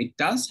core. It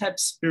does have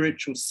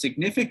spiritual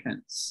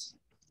significance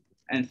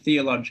and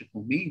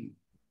theological meaning.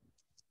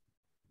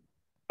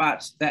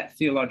 But that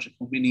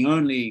theological meaning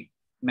only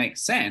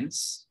makes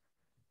sense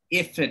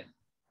if the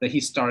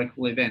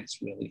historical events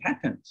really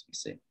happened, you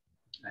see.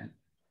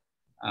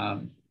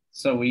 Right?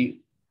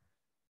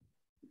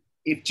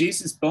 If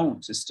Jesus'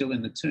 bones are still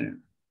in the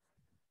tomb,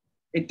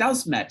 it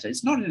does matter.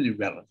 It's not an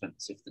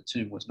irrelevance if the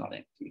tomb was not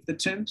empty. If the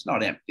tomb's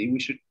not empty, we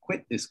should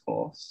quit this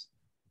course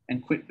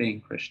and quit being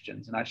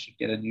Christians, and I should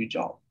get a new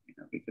job,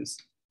 because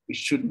we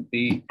shouldn't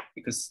be,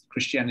 because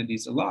Christianity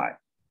is a lie.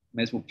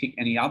 May as well pick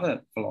any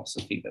other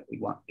philosophy that we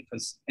want,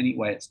 because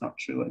anyway, it's not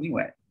true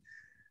anyway.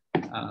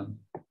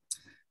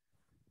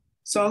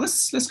 So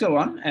let's go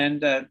on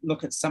and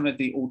look at some of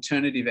the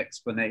alternative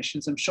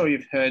explanations. I'm sure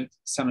you've heard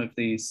some of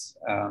these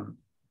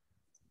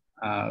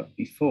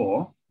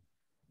before.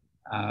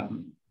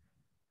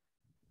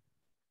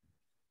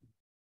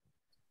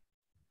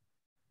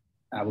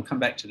 We'll come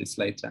back to this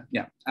later.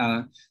 Yeah.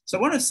 So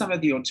what are some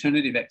of the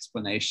alternative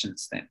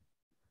explanations then?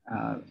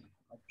 I'll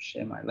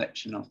share my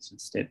lecture notes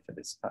instead for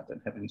this part. I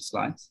don't have any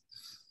slides.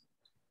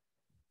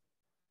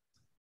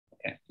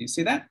 Okay, do you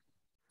see that?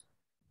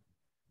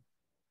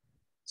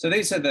 So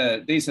these are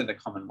the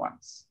common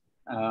ones.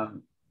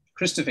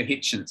 Christopher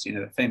Hitchens,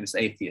 the famous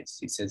atheist,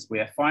 he says, we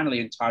are finally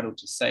entitled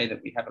to say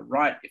that we have a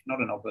right, if not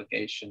an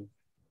obligation,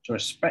 to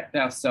respect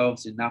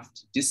ourselves enough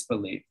to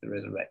disbelieve the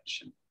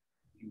resurrection.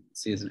 You can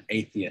see, as an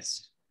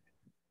atheist,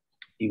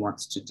 he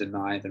wants to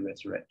deny the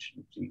resurrection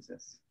of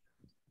Jesus.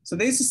 So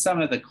these are some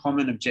of the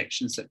common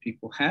objections that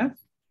people have.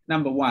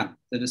 Number one,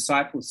 the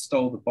disciples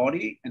stole the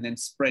body and then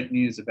spread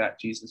news about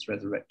Jesus'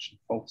 resurrection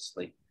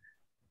falsely.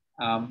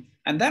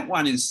 And that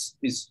one is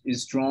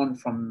drawn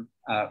from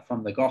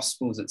the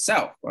Gospels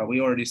itself. Well, we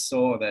already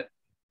saw that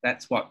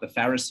that's what the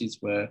Pharisees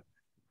were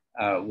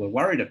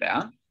worried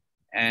about,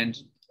 and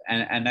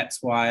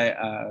that's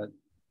why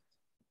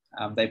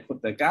they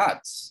put the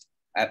guards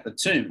at the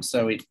tomb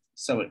so it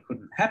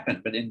couldn't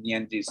happen. But in the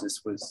end,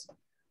 Jesus was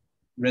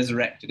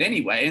resurrected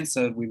anyway. And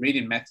so we read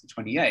in Matthew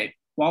 28,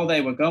 while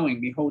they were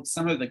going, behold,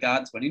 some of the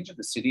guards went into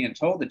the city and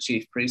told the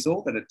chief priests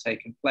all that had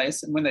taken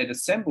place. And when they'd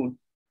assembled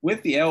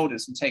with the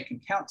elders and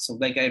taken counsel,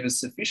 they gave a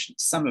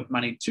sufficient sum of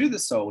money to the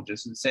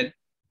soldiers and said,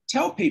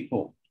 tell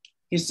people,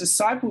 his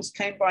disciples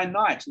came by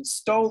night and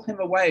stole him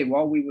away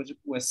while we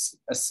were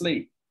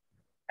asleep.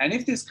 And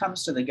if this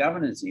comes to the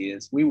governor's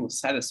ears, we will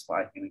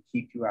satisfy him and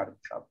keep you out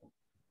of trouble.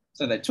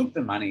 So they took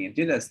the money and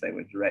did as they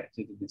were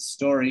directed. And this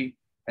story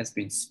has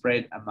been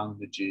spread among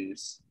the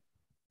Jews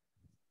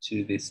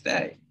to this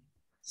day.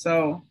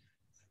 So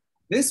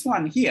this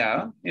one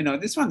here,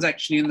 this one's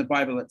actually in the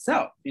Bible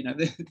itself.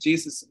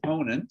 Jesus'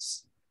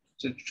 opponents,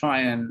 to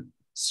try and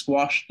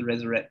squash the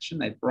resurrection,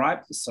 they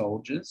bribed the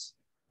soldiers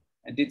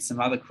and did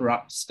some other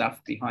corrupt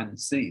stuff behind the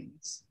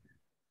scenes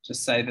to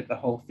say that the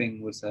whole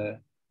thing was a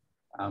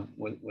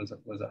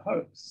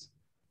hoax.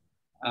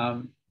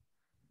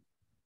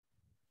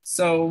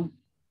 So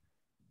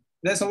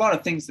there's a lot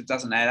of things that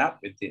doesn't add up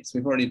with this.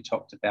 We've already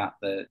talked about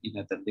the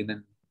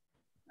linen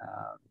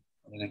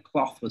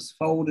cloth was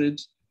folded.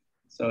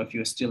 So if you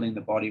were stealing the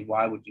body,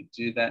 why would you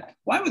do that?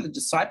 Why would the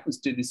disciples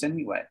do this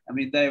anyway? I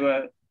mean, they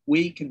were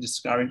weak and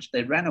discouraged.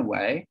 They ran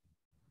away.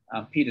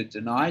 Peter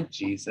denied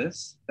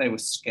Jesus. They were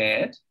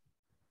scared.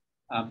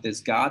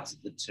 There's guards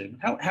at the tomb.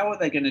 How are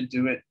they going to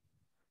do it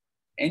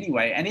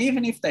anyway? And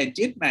even if they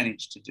did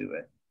manage to do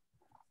it,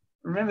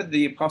 remember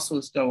the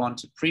apostles go on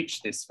to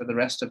preach this for the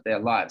rest of their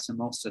lives, and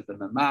most of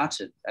them are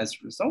martyred as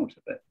a result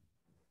of it.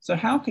 So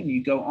how can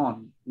you go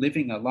on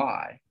living a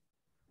lie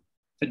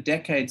for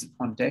decades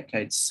upon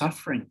decades,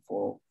 suffering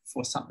for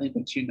something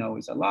that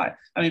is a lie?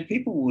 I mean,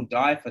 people will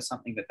die for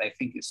something that they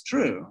think is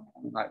true.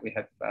 I mean, like we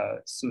have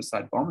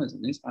suicide bombers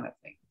and these kind of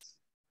things.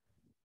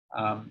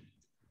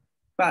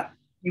 But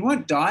you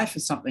won't die for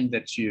something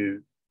that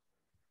you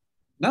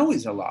know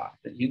is a lie,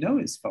 that you know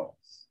is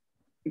false.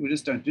 People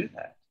just don't do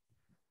that.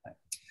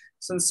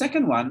 So the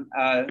second one,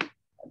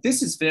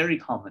 this is very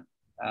common,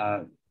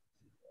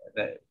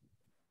 that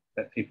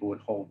people would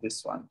hold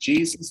this one.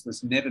 Jesus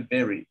was never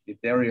buried. The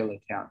burial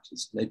account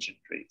is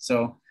legendary.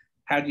 So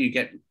how do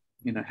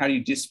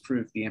you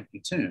disprove the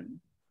empty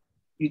tomb?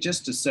 You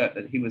just assert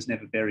that he was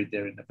never buried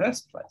there in the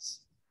first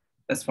place.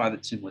 That's why the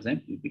tomb was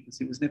empty, because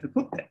he was never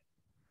put there.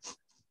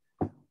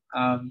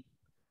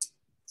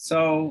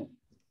 So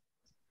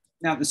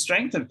now the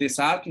strength of this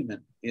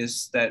argument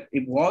is that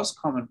it was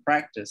common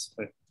practice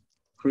for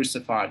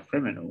crucified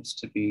criminals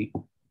to be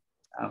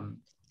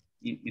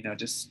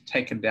just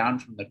taken down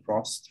from the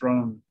cross,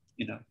 thrown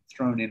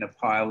in a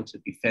pile to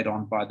be fed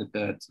on by the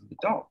birds and the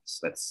dogs.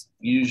 That's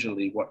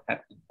usually what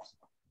happens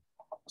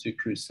to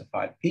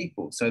crucified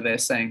people. So they're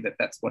saying that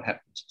that's what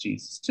happened to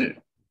Jesus too.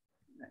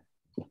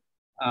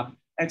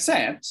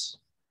 Except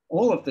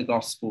all of the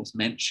Gospels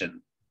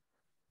mention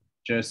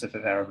Joseph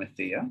of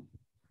Arimathea,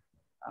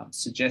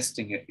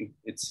 suggesting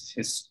its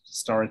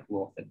historical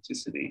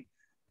authenticity.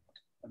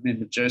 I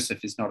mean,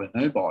 Joseph is not a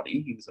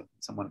nobody. He was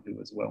someone who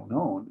was well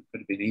known. It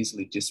could have been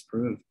easily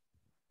disproved,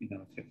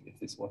 if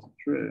this wasn't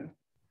true.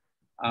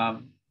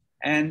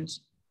 And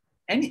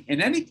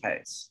in any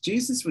case,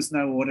 Jesus was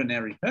no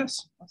ordinary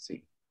person, was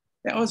he?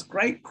 There was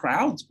great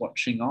crowds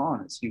watching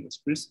on as he was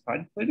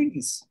crucified, including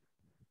his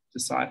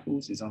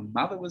disciples. His own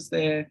mother was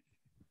there,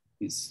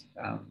 his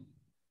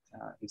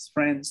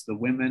friends, the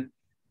women.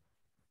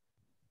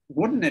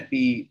 Wouldn't it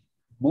be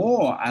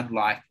more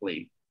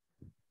unlikely?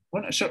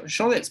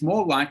 Surely it's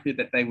more likely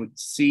that they would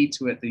see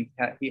to it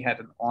that he had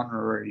an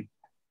honorary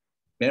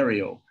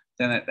burial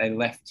than that they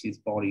left his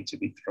body to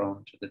be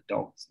thrown to the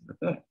dogs and the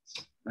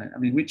birds. Right? I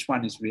mean, which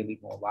one is really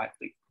more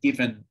likely,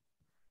 given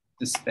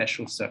the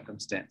special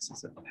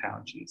circumstances of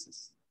how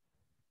Jesus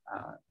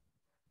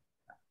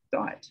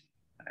died?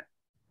 Right?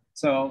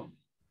 So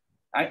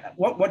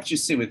what you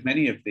see with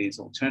many of these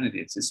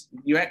alternatives is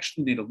you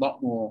actually need a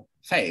lot more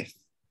faith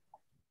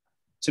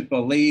to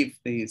believe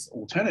these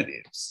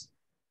alternatives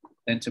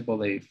than to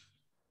believe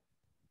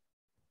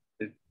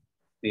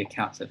the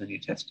accounts of the New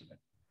Testament.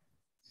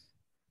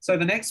 So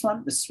the next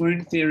one, the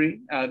swoon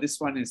theory. This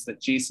one is that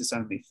Jesus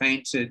only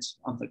fainted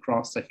on the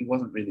cross, so he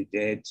wasn't really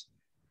dead,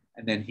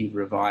 and then he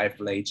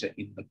revived later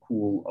in the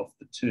cool of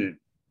the tomb.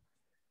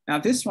 Now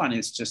this one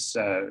is just,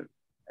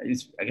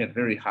 is again,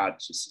 very hard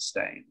to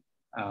sustain.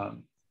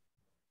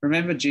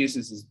 Remember,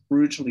 Jesus is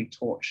brutally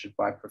tortured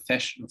by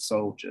professional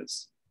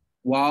soldiers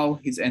while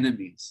his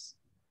enemies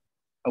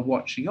are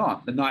watching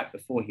on. The night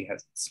before, he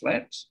hasn't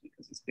slept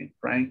because he's been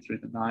praying through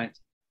the night.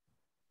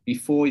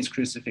 Before his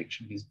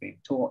crucifixion, he's been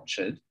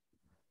tortured.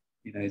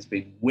 He's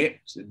been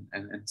whipped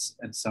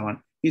and so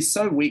on. He's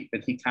so weak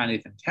that he can't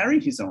even carry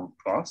his own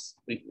cross.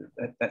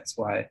 That's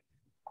why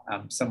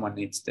someone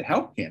needs to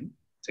help him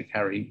to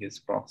carry his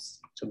cross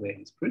to where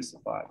he's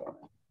crucified on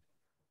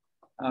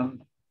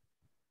it.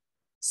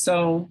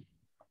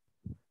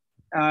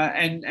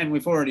 And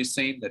we've already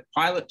seen that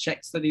Pilate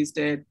checks that he's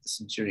dead. The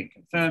centurion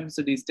confirms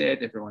that he's dead.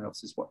 Everyone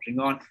else is watching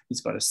on.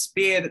 He's got a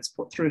spear that's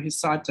put through his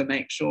side to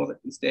make sure that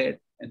he's dead,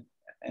 and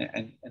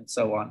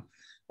so on.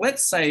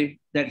 Let's say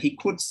that he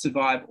could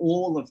survive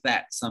all of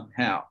that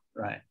somehow,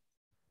 right?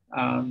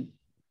 And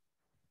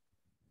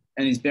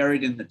he's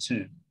buried in the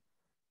tomb.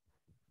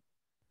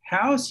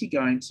 How is he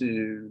going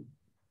to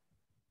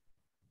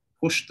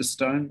push the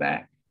stone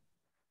back?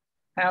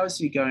 How is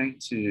he going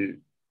to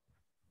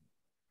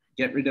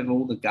get rid of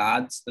all the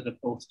guards that are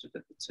posted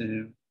at the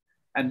tomb,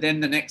 and then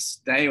the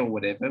next day or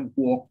whatever,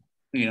 walk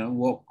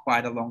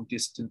quite a long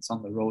distance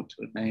on the road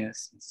to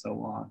Emmaus and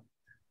so on?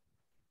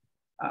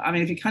 I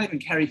mean, if he can't even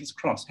carry his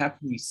cross, how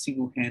can he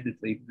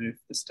single-handedly move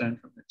the stone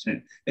from the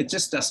tomb? It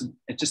just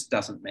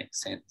doesn't make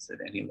sense at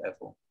any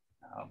level.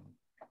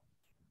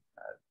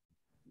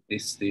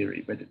 This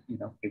theory, but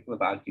people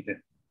have argued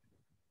it,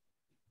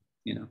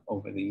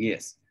 over the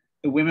years.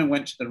 The women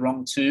went to the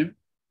wrong tomb.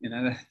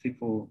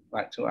 People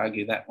like to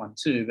argue that one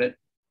too, but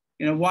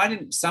why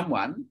didn't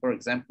someone, for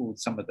example,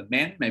 some of the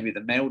men, maybe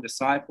the male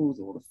disciples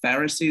or the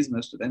Pharisees,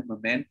 most of them were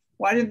men,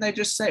 why didn't they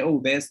just say, oh,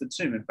 there's the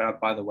tomb, and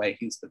by the way,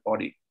 here's the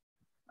body?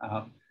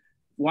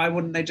 Why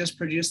wouldn't they just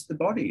produce the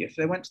body? If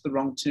they went to the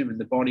wrong tomb and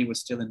the body was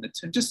still in the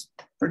tomb, just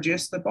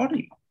produce the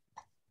body.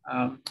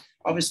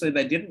 Obviously,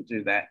 they didn't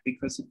do that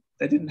because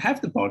they didn't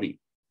have the body.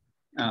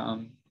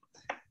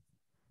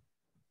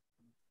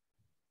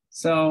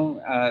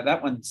 So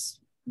that one's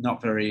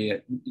not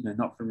very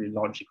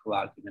logical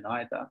argument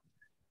either.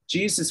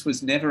 Jesus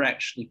was never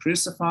actually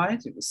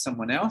crucified. It was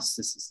someone else.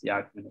 This is the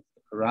argument of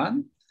the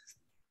Quran.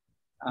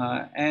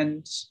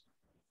 And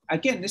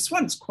again, this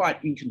one's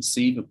quite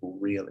inconceivable,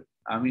 really.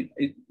 I mean,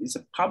 it's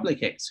a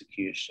public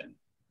execution.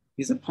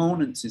 His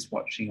opponents is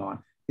watching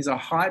on. He's a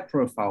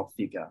high-profile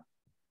figure.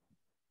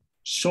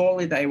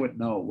 Surely they would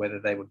know whether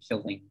they were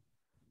killing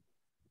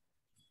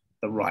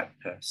the right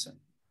person.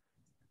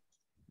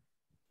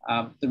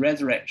 The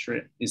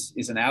resurrection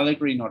is an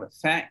allegory, not a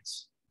fact,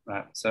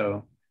 right?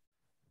 So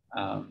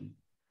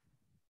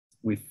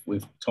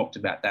we've talked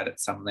about that at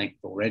some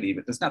length already,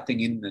 but there's nothing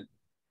in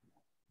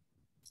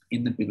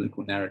the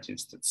biblical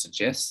narratives that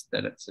suggests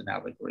that it's an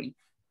allegory.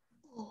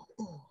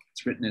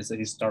 It's written as a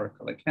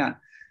historical account.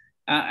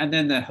 And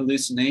then the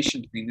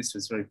hallucination thing, this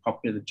was very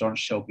popular. John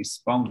Shelby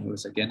Spong, who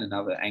was again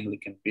another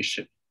Anglican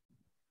bishop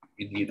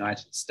in the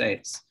United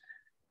States,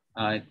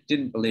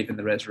 didn't believe in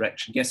the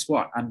resurrection. Guess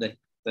what? Under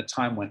the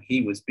time when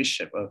he was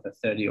bishop, over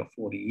 30 or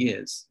 40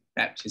 years,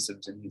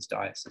 baptisms in his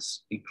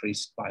diocese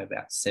increased by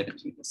about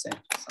 70%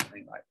 or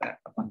something like that.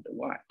 I wonder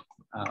why.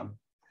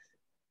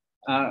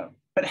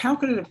 But how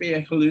could it be a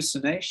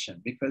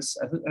hallucination? Because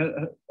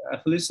a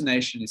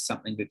hallucination is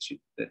something that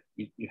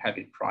you have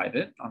in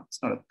private.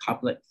 It's not a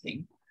public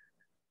thing.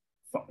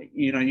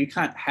 You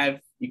can't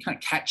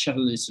catch a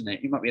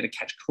hallucination. You might be able to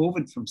catch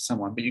COVID from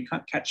someone, but you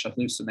can't catch a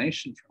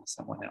hallucination from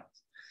someone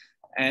else.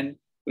 And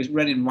we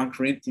read in 1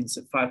 Corinthians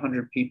that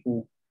 500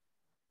 people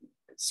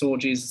saw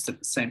Jesus at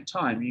the same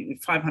time.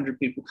 500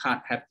 people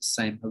can't have the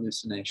same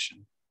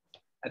hallucination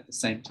at the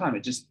same time.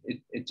 It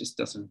just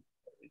doesn't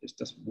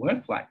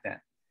work like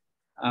that.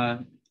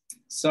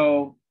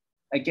 So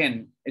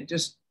again,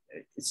 it's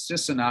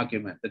just an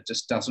argument that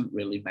just doesn't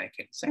really make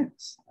any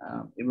sense.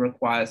 It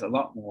requires a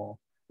lot more.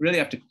 You really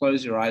have to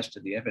close your eyes to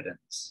the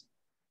evidence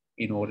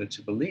in order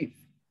to believe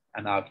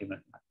an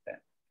argument like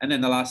that. And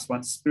then the last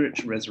one,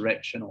 spiritual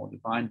resurrection or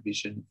divine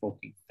vision,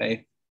 forking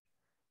faith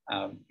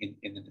in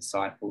the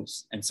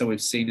disciples. And so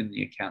we've seen in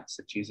the accounts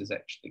that Jesus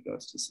actually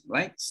goes to some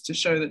lengths to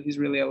show that he's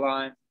really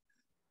alive,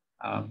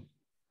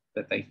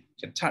 that they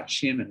can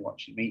touch him and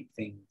watch him eat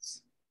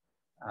things,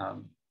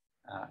 and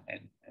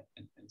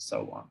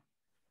so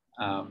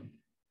on.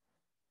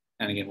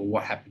 And again, well,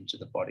 what happened to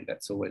the body?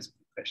 That's always a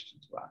good question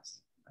to ask.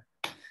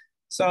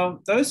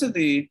 So those are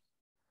the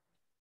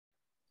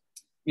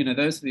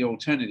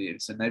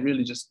alternatives, and they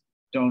really just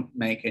don't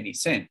make any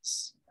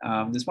sense.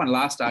 There's one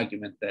last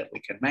argument that we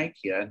can make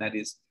here, and that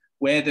is,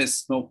 where there's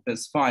smoke,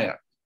 there's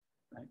fire.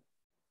 Right?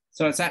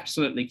 So it's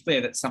absolutely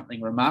clear that something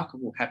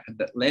remarkable happened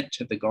that led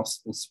to the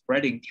gospel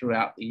spreading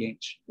throughout the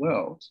ancient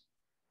world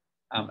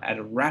at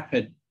a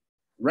rapid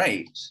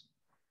rate.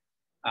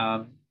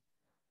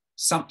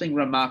 Something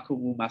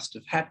remarkable must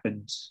have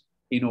happened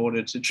in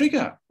order to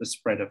trigger the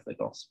spread of the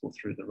gospel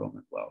through the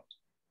Roman world.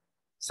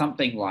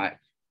 Something like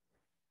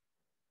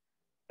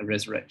a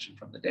resurrection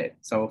from the dead.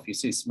 So if you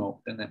see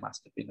smoke, then there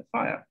must have been a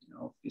fire.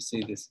 If you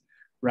see this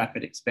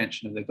rapid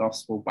expansion of the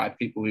gospel by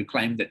people who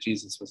claimed that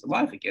Jesus was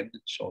alive again,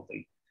 then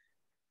surely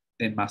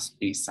there must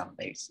be some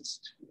basis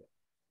to it.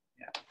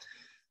 Yeah.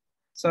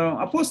 So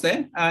I'll pause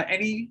there.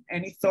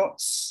 Any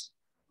thoughts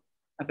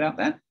about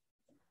that?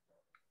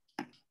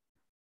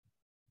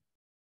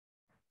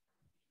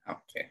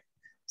 Okay.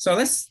 So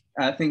let's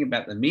think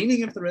about the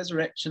meaning of the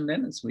resurrection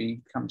then as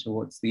we come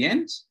towards the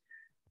end.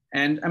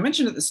 And I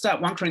mentioned at the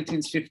start, 1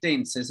 Corinthians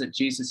 15 says that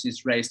Jesus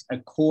is raised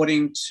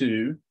according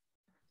to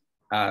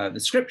the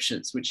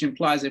scriptures, which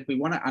implies if we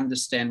want to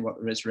understand what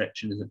the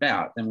resurrection is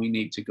about, then we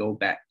need to go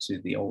back to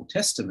the Old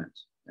Testament.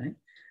 Right?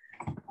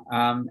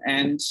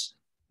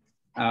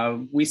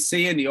 We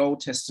see in the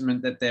Old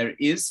Testament that there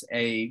is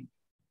a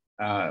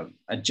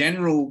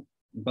general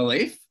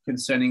belief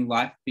concerning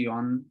life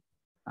beyond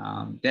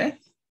death.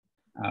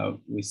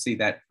 We see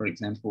that, for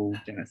example,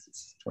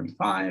 Genesis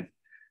 25,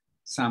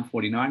 Psalm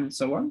 49, and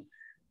so on.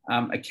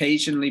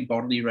 Occasionally,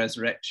 bodily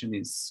resurrection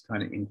is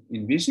kind of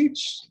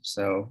envisaged.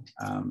 So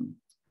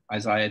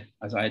Isaiah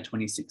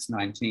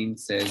 26:19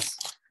 says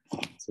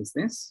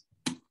this: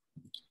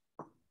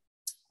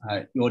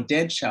 your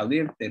dead shall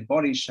live, their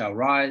bodies shall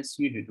rise,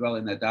 you who dwell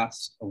in the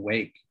dust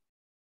awake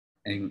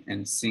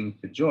and sing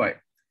for joy.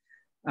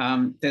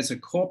 There's a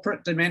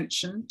corporate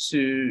dimension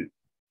to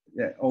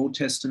the Old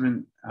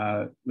Testament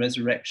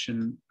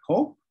resurrection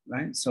call,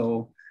 right?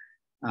 So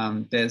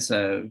there's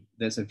a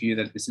view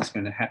that this is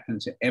going to happen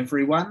to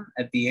everyone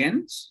at the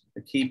end.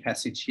 The key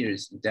passage here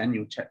is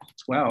Daniel chapter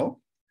 12,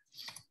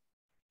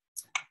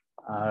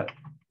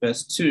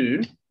 verse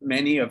 2.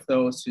 Many of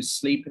those who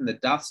sleep in the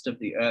dust of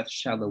the earth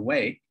shall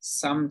awake,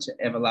 some to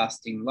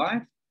everlasting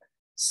life,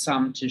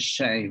 some to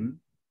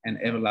shame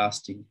and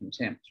everlasting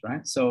contempt,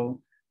 right?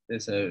 So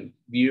there's a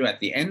view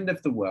at the end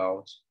of the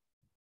world,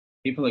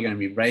 people are going to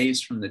be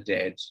raised from the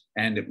dead,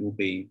 and it will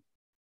be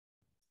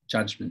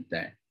Judgment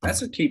Day.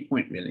 That's a key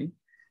point, really.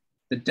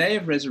 The day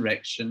of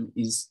resurrection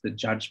is the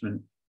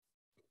Judgment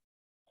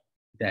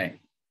Day,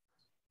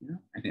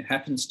 and it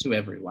happens to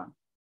everyone.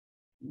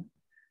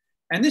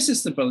 And this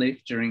is the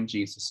belief during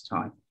Jesus'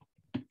 time.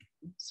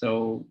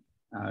 So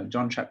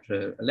John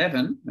chapter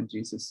 11, when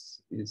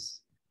Jesus is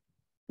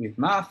with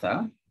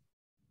Martha,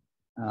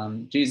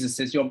 Jesus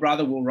says, your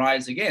brother will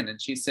rise again.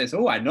 And she says,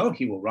 oh, I know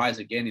he will rise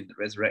again in the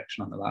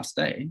resurrection on the last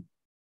day.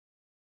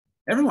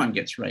 Everyone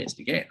gets raised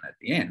again at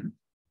the end.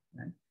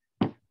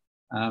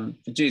 Right?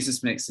 But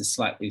Jesus makes this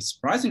slightly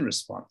surprising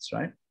response,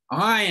 right?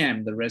 I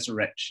am the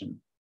resurrection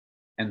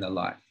and the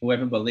life.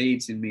 Whoever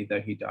believes in me,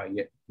 though he die,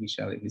 yet he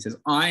shall live. He says,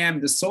 I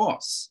am the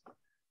source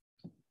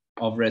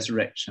of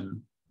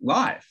resurrection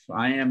life.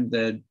 I'm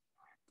the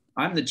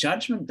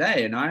Judgment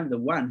Day, and I'm the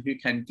one who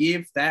can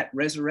give that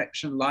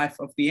resurrection life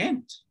of the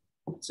end.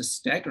 It's a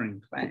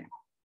staggering claim.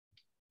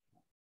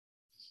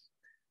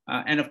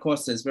 And of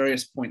course, there's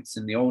various points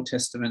in the Old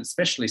Testament,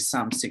 especially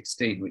Psalm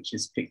 16, which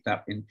is picked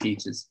up in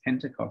Peter's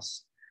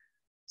Pentecost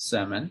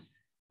sermon,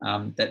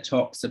 that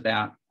talks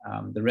about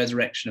the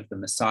resurrection of the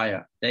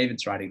Messiah.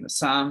 David's writing the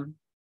psalm.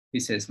 He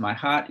says, my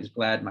heart is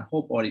glad, my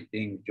whole body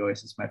being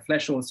rejoices, my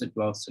flesh also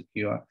dwells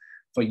secure,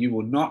 for you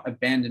will not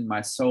abandon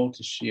my soul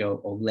to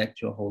Sheol or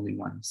let your Holy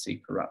One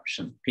see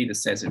corruption. Peter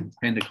says in the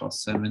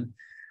Pentecost sermon,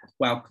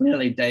 well,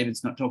 clearly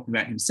David's not talking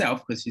about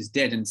himself because he's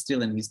dead and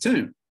still in his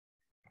tomb.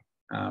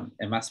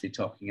 It must be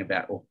talking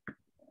about or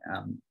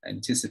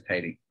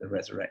anticipating the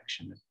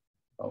resurrection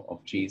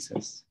of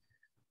Jesus.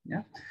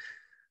 Yeah.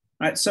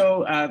 Right,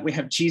 so we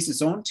have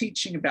Jesus' own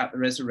teaching about the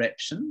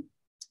resurrection.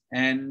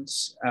 And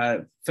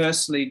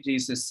firstly,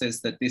 Jesus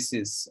says that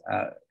this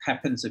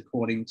happens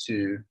according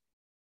to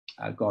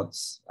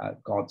God's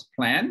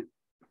plan.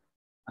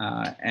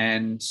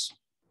 And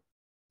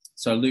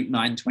so Luke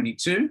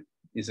 9:22,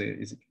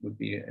 would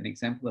be an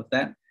example of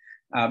that.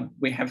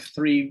 We have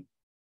 3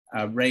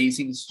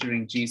 raisings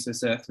during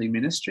Jesus' earthly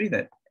ministry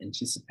that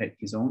anticipate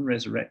his own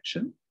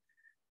resurrection,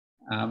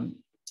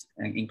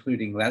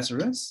 including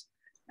Lazarus.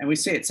 And we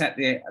see it's at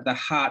the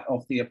heart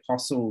of the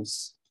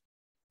apostles'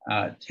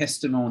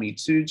 testimony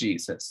to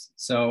Jesus.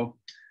 So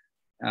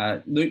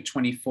Luke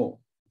 24,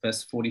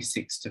 verse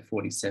 46 to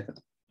 47.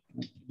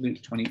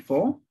 Luke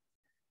 24.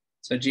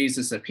 So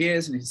Jesus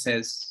appears and he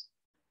says,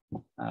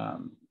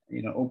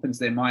 opens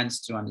their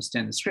minds to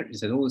understand the scriptures. He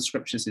says, all the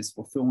scriptures is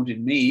fulfilled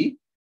in me.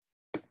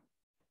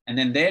 And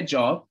then their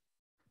job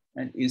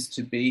is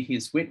to be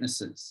his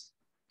witnesses.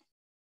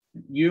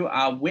 You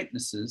are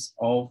witnesses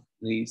of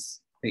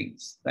these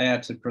things. They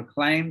are to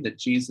proclaim that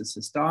Jesus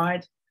has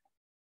died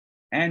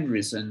and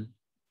risen,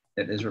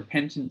 that there's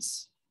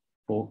repentance,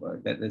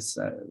 that there's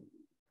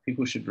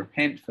people should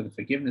repent for the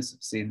forgiveness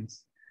of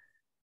sins,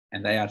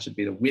 and they are to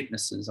be the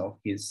witnesses of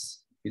his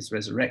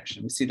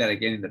resurrection. We see that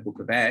again in the book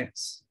of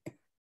Acts. It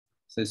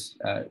says,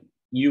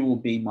 you will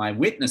be my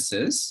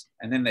witnesses,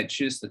 and then they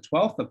choose the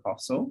 12th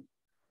apostle,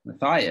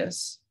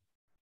 Matthias,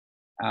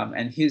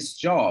 and his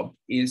job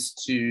is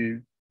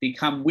to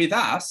become with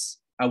us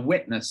a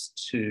witness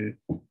to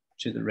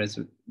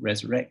the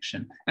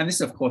resurrection. And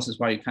this, of course, is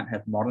why you can't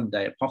have modern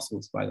day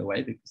apostles, by the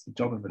way, because the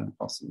job of an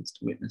apostle is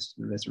to witness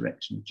to the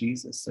resurrection of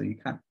Jesus. So you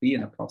can't be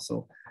an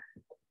apostle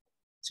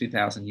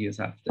 2,000 years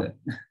afterwards.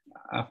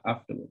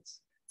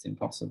 It's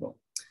impossible.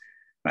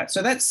 Right,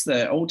 so that's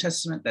the Old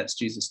Testament, that's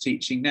Jesus'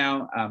 teaching.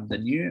 Now, the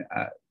New,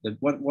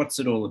 what's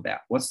it all about?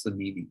 What's the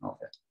meaning of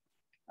it?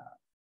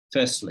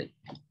 Firstly,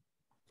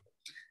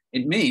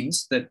 it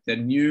means that the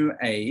new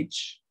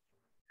age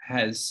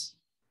has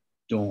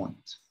dawned.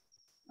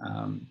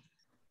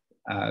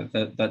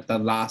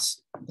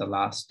 The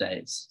last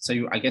days.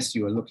 So I guess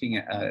you were looking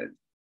at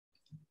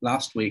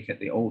last week at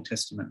the Old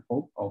Testament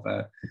hope of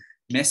a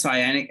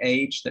messianic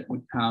age that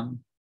would come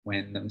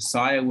when the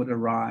Messiah would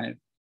arrive,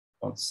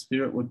 God's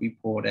Spirit would be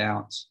poured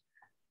out,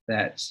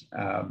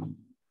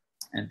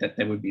 and that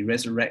there would be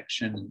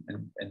resurrection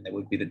and there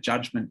would be the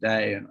judgment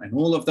day and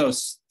all of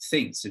those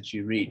things that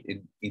you read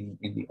in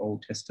the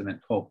Old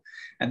Testament hope.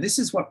 And this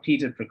is what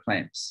Peter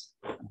proclaims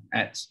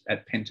at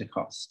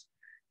Pentecost.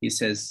 He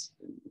says,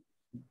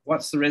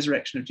 what's the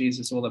resurrection of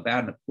Jesus all about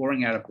and the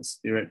pouring out of the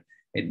Spirit?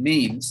 It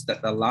means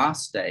that the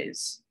last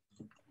days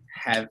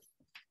have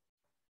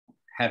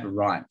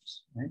arrived.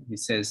 Right? He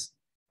says,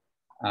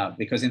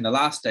 because in the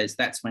last days,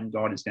 that's when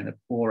God is going to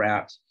pour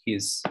out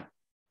his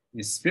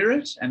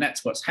Spirit, and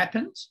that's what's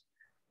happened.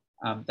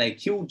 They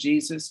killed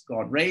Jesus.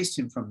 God raised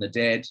him from the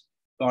dead.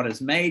 God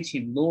has made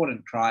him Lord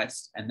and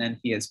Christ, and then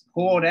he has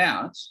poured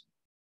out,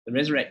 the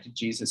resurrected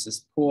Jesus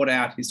has poured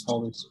out his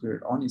Holy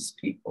Spirit on his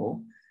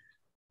people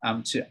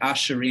to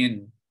usher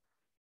in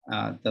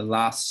the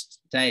last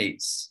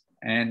days.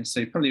 And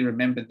so you probably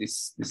remember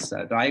this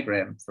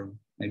diagram from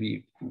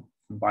maybe from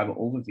Bible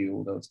Overview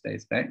all those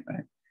days back,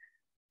 right?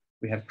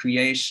 We have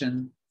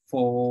creation,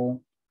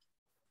 fall,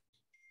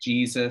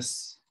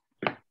 Jesus,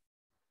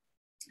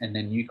 and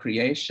then new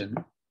creation,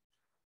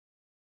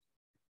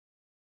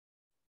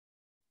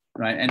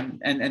 right?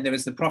 And there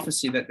was the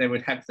prophecy that they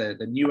would have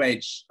the new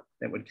age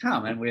that would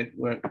come. And we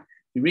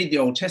read the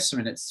Old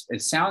Testament,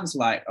 it sounds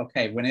like,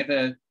 okay,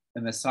 whenever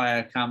the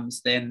Messiah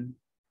comes, then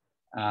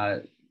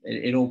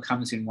it all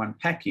comes in one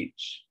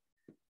package.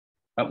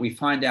 But we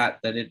find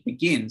out that it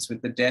begins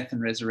with the death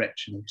and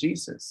resurrection of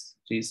Jesus.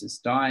 Jesus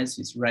dies,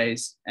 he's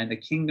raised, and the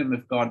kingdom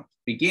of God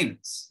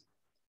begins.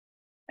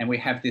 And we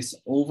have this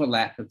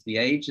overlap of the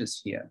ages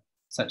here,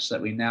 such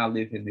that we now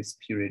live in this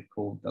period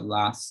called the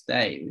last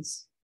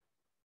days,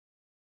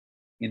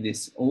 in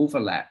this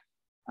overlap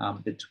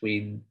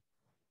between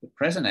the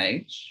present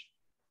age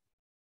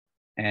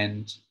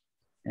and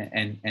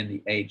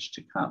the age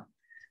to come.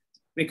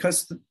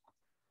 Because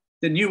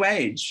the new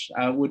age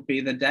would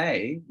be the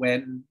day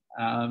when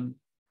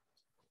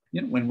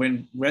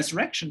when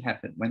resurrection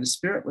happened, when the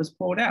Spirit was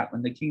poured out,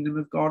 when the kingdom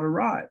of God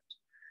arrived,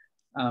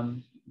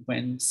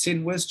 when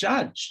sin was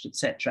judged,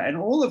 etc. And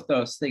all of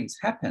those things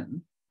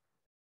happen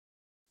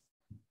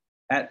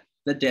at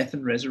the death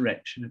and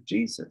resurrection of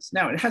Jesus.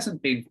 Now, it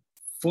hasn't been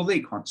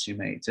fully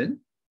consummated.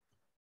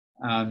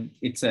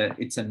 It's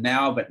a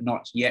now but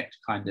not yet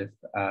kind of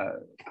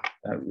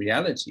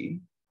reality.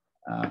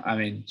 I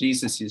mean,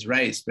 Jesus is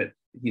raised, but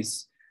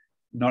it's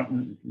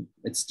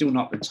still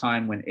not the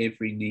time when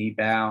every knee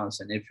bows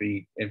and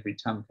every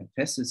tongue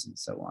confesses and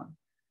so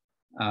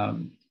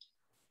on.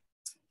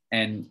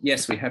 And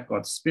yes, we have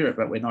God's Spirit,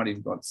 but we're not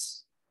in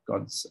God's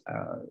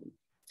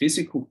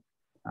physical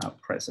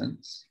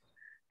presence.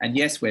 And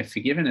yes, we're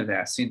forgiven of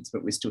our sins,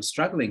 but we're still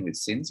struggling with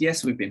sins.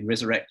 Yes, we've been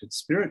resurrected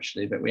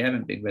spiritually, but we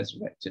haven't been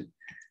resurrected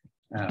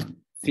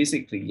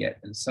physically yet,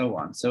 and so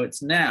on. So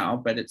it's now,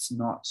 but it's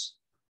not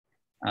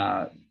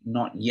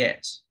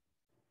yet.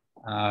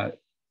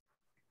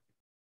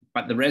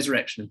 But the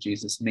resurrection of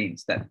Jesus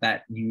means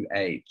that new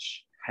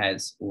age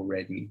has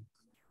already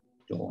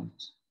dawned.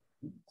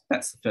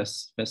 That's the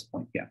first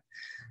point here.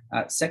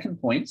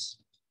 Second point,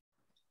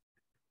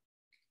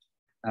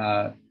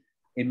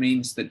 It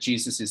means that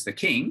Jesus is the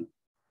king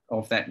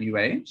of that new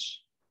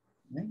age,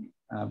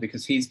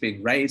 because he's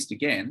been raised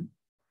again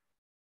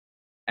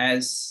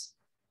as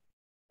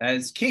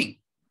king.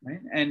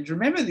 Right? And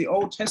remember, the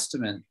Old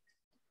Testament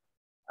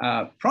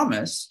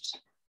promised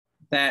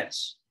that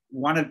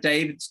one of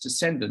David's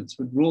descendants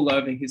would rule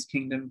over his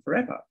kingdom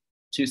forever.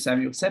 2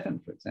 Samuel 7,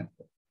 for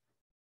example.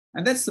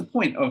 And that's the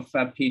point of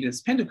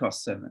Peter's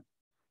Pentecost sermon.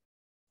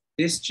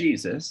 This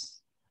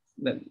Jesus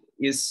that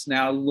is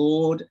now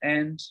Lord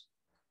and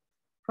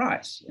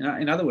Christ.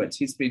 In other words,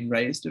 he's been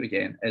raised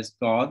again as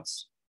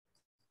God's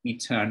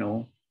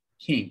eternal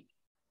king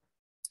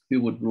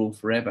who would rule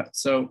forever.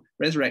 So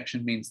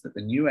resurrection means that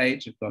the new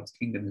age of God's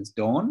kingdom has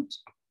dawned.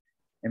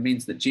 It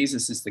means that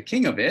Jesus is the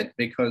king of it,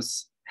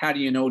 because how do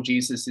you know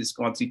Jesus is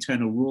God's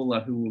eternal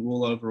ruler who will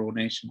rule over all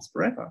nations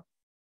forever?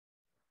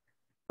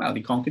 Well,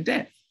 he conquered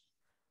death.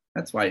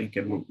 That's why he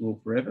can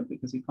rule forever,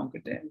 because he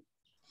conquered death.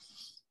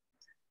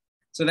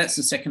 So that's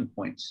the second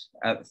point.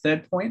 The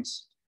third point,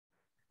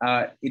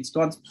 it's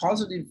God's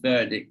positive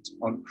verdict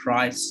on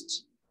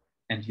Christ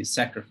and his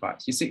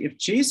sacrifice. You see, if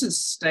Jesus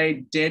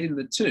stayed dead in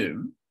the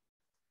tomb,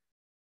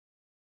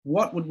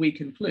 what would we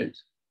conclude?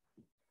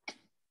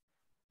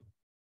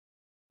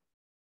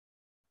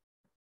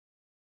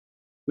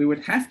 We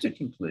would have to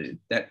conclude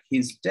that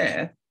his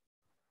death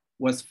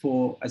was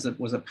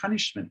a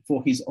punishment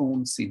for his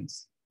own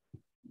sins.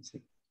 You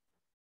see?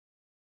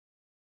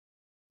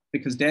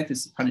 Because death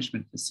is the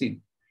punishment for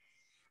sin.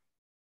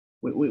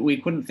 We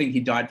couldn't think he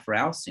died for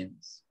our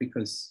sins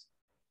because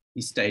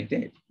he stayed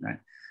dead, right?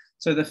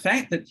 So the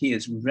fact that he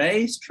is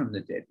raised from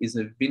the dead is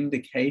a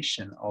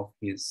vindication of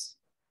his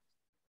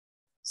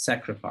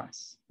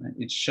sacrifice. Right?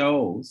 It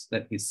shows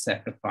that his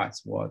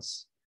sacrifice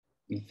was,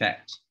 in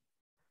fact,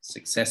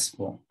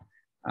 successful.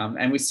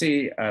 And we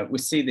see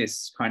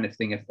this kind of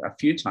thing a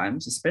few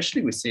times,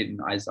 especially we see it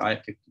in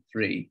Isaiah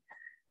 53,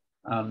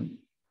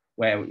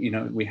 where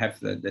we have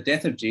the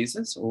death of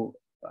Jesus, or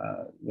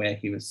where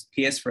he was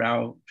pierced for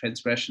our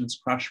transgressions,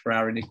 crushed for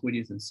our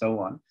iniquities, and so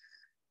on.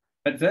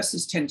 But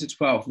verses 10 to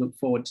 12 look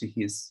forward to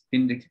his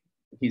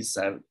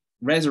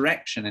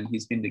resurrection and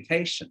his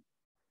vindication.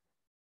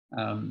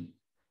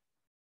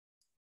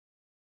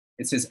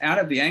 It says, out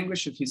of the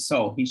anguish of his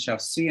soul, he shall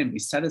see and be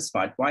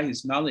satisfied. By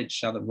his knowledge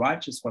shall the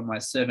righteous one, my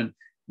servant,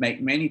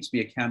 make many to be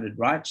accounted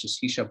righteous.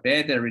 He shall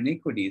bear their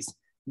iniquities.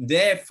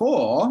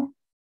 Therefore,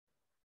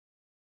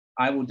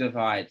 I will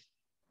divide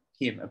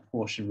him a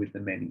portion with the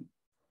many,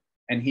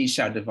 and he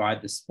shall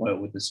divide the spoil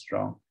with the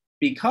strong,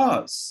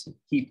 because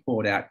he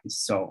poured out his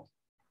soul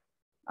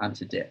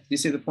unto death. You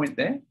see the point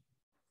there?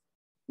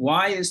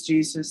 Why is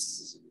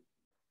Jesus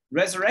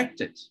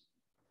resurrected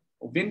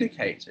or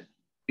vindicated?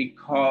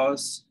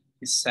 Because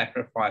his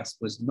sacrifice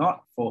was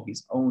not for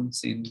his own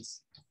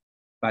sins,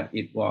 but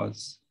it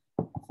was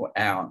for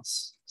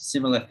ours.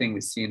 Similar thing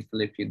we see in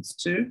Philippians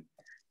 2.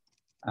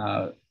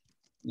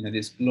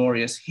 This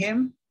glorious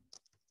hymn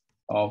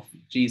of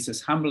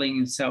Jesus humbling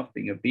himself,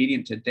 being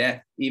obedient to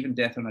death, even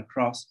death on a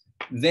cross.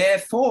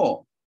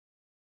 Therefore,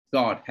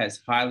 God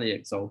has highly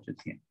exalted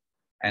him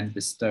and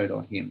bestowed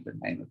on him the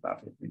name above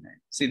every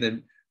name. See,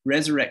 the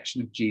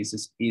resurrection of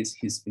Jesus is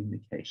his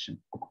vindication,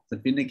 the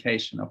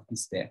vindication of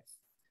his death.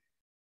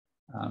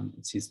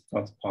 It's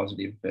God's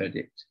positive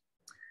verdict.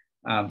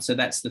 So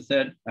that's the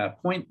third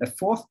point. The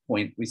fourth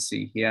point we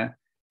see here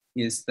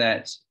is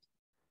that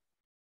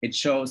it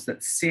shows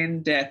that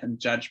sin, death, and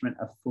judgment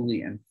are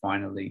fully and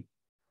finally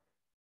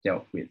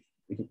dealt with,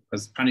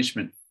 because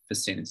punishment for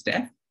sin is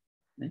death.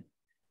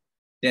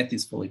 Death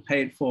is fully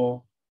paid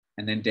for,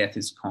 and then death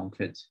is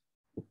conquered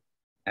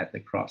at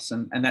the cross.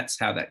 And that's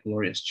how that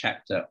glorious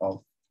chapter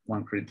of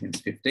 1 Corinthians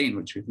 15,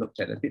 which we've looked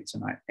at a bit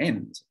tonight,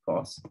 ends, of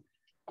course.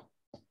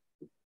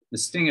 The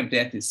sting of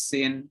death is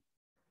sin.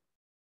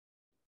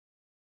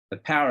 The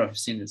power of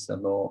sin is the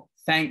law.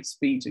 Thanks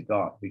be to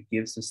God who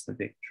gives us the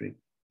victory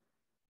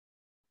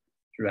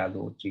through our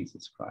Lord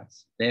Jesus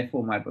Christ.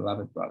 Therefore, my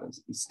beloved brothers,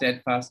 be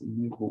steadfast and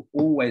immovable,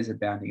 always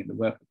abounding in the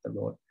work of the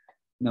Lord,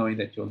 knowing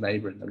that your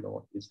labor in the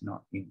Lord is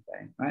not in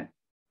vain, right?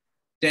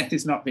 Death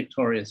is not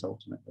victorious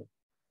ultimately.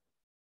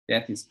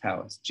 Death is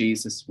powerless.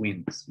 Jesus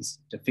wins. He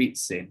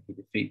defeats sin. He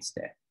defeats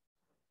death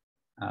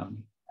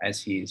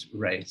as he is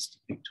raised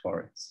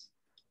victorious.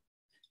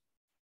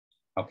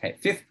 Okay,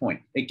 fifth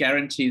point. It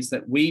guarantees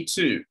that we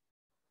too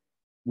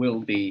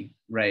will be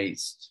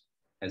raised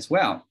as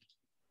well.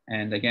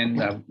 And again,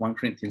 1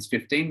 Corinthians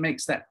 15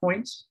 makes that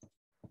point.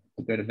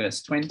 We'll go to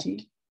verse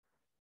 20.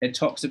 It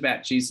talks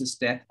about Jesus'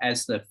 death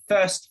as the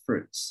first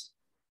fruits.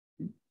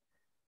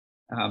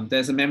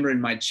 There's a member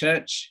in my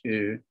church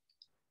who,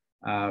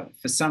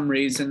 for some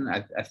reason,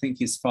 I think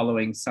he's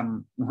following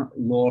some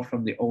law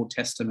from the Old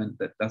Testament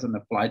that doesn't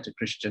apply to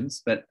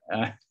Christians. But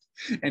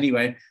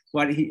anyway,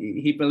 what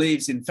he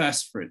believes in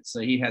first fruits. So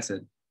he has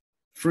a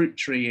fruit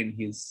tree in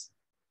his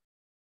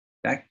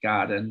back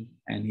garden,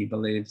 and he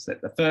believes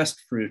that the first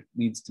fruit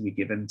needs to be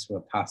given to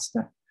a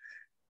pastor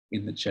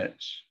in the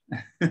church.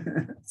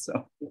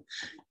 So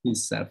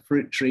his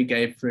fruit tree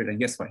gave fruit, and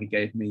guess what? He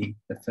gave me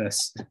the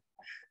first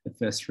the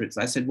first fruits.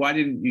 I said, why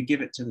didn't you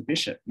give it to the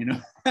bishop? You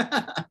know,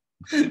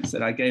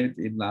 said I gave it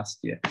to him last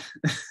year.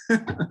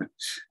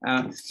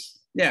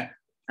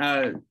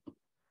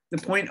 The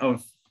point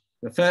of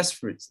the first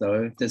fruits,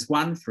 though, if there's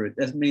one fruit,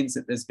 that means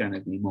that there's going to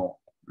be more,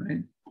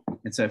 right?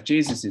 And so if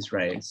Jesus is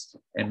raised,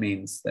 it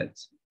means that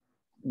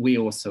we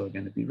also are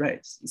going to be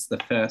raised. It's the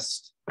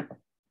first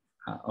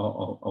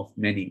of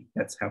many.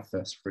 That's how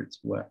first fruits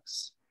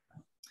works.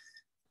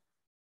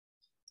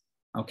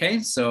 Okay,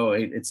 so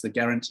it's the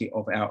guarantee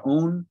of our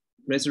own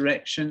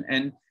resurrection.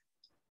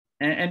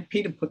 And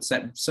Peter puts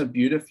that so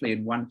beautifully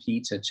in 1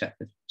 Peter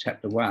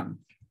chapter 1.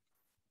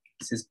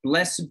 It says,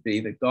 blessed be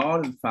the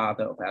God and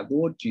Father of our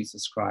Lord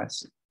Jesus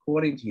Christ.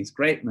 According to his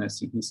great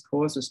mercy, he's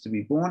caused us to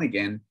be born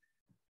again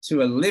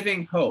to a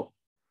living hope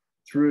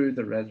through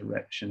the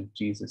resurrection of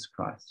Jesus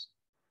Christ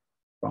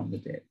from the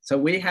dead. So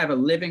we have a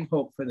living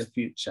hope for the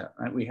future.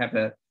 Right?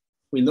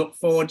 We look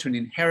forward to an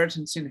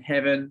inheritance in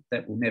heaven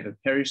that will never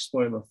perish,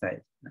 spoil, or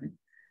fade. Right?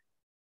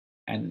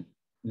 And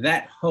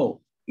that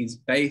hope is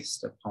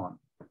based upon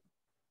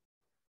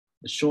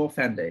the sure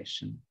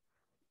foundation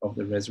of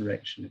the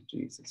resurrection of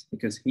Jesus,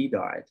 because he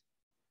died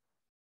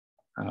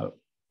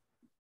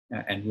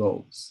and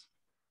rose.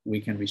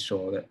 We can be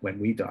sure that when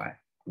we die,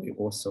 we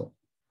also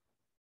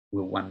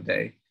will one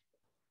day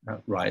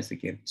rise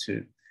again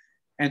too.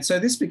 And so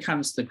this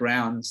becomes the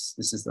grounds.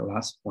 This is the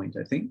last point,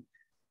 I think.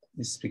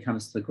 This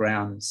becomes the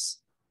grounds.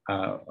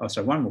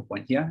 One more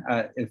point here.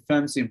 It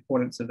affirms the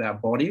importance of our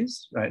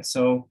bodies, right?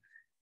 So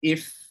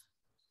if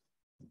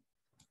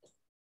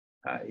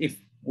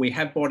we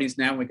have bodies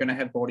now, we're going to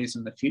have bodies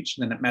in the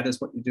future, then it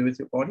matters what you do with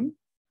your body,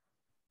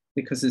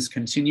 because there's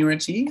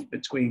continuity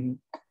between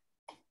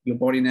your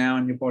body now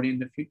and your body in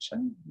the future,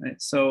 right?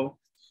 So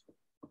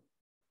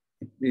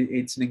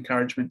it's an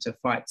encouragement to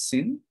fight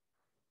sin.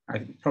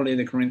 Probably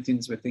the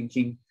Corinthians were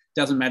thinking,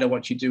 doesn't matter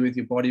what you do with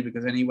your body,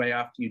 because anyway,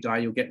 after you die,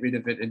 you'll get rid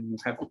of it and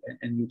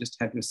you just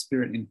have your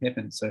spirit in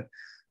heaven. So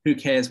who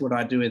cares what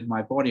I do with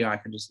my body? I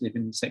can just live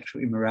in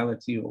sexual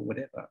immorality or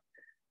whatever.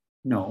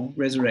 No,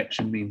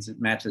 resurrection means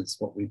it matters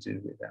what we do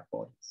with our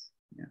bodies.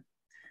 Yeah.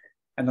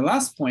 And the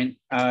last point,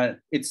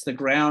 it's the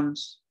ground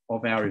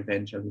of our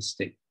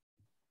evangelistic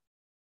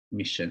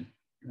mission,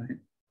 right?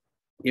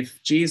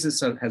 If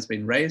Jesus has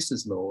been raised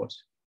as Lord,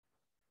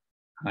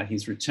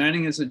 he's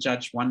returning as a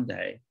judge one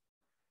day,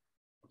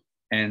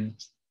 and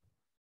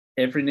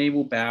every knee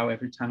will bow,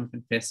 every tongue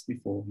confess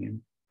before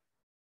him,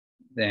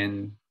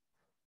 then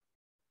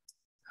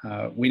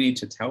we need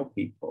to tell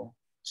people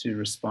to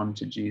respond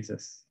to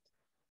Jesus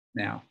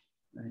now,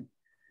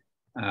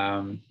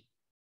 right?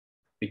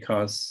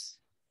 Because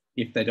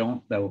if they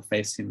don't, they will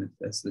face him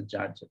as the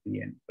judge at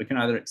the end. We can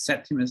either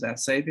accept him as our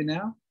savior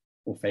now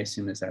or face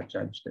him as our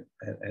judge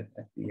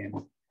at the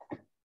end.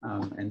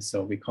 And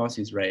so because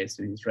he's raised,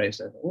 and he's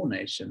raised over all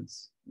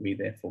nations, we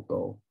therefore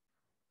go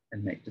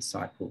and make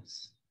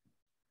disciples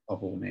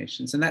of all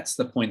nations. And that's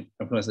the point,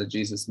 of course, that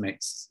Jesus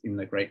makes in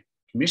the Great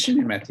Commission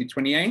in Matthew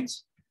 28.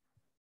 It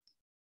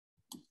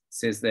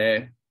says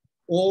there,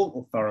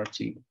 all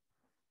authority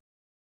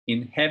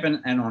in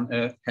heaven and on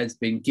earth has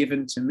been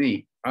given to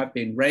me. I've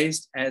been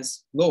raised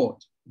as Lord.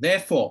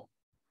 Therefore,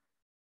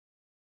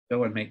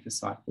 go and make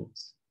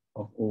disciples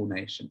of all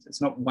nations.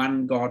 It's not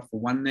one God for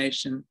one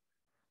nation,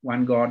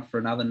 one God for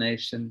another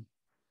nation.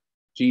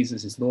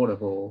 Jesus is Lord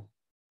of all.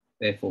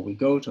 Therefore, we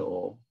go to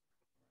all.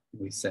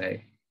 We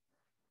say,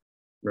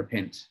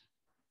 repent,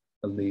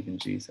 believe in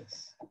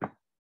Jesus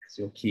as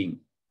your King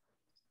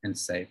and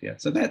Savior.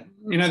 So that,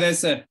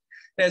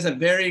 there's a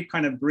very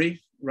kind of brief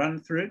run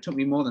through. It took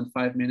me more than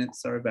 5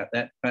 minutes. Sorry about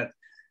that. But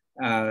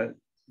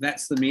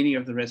that's the meaning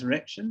of the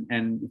resurrection.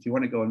 And if you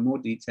want to go in more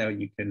detail,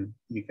 you can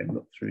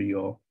look through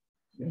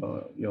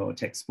your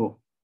textbook,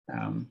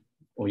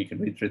 or you can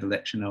read through the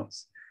lecture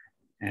notes,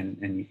 and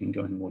you can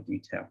go in more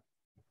detail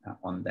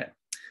on that.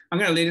 I'm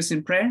going to lead us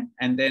in prayer,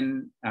 and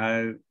then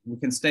we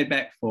can stay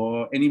back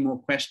for any more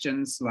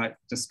questions, like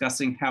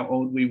discussing how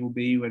old we will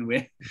be when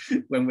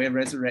we're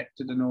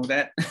resurrected and all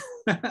that.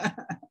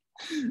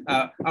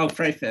 I'll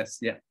pray first.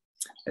 Yeah,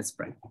 let's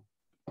pray.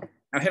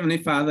 Our Heavenly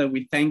Father,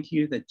 we thank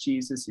you that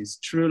Jesus is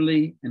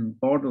truly and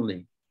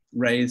bodily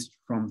raised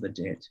from the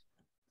dead.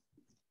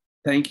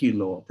 Thank you,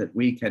 Lord, that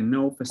we can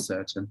know for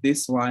certain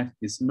this life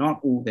is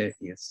not all there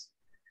is.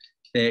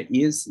 There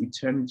is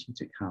eternity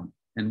to come,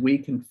 and we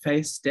can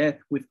face death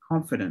with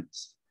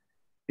confidence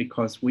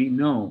because we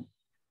know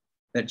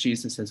that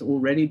Jesus has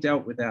already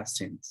dealt with our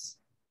sins,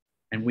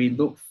 and we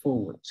look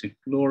forward to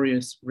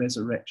glorious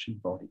resurrection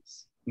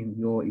bodies in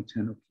your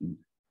eternal kingdom.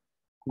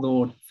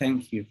 Lord,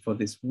 thank you for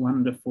this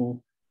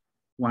wonderful,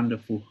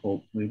 wonderful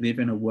hope. We live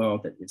in a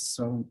world that is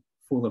so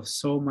full of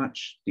so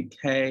much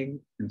decay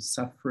and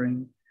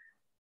suffering.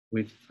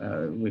 We've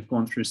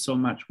gone through so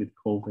much with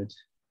COVID.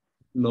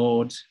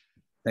 Lord,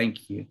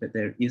 thank you that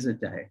there is a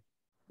day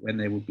when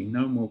there will be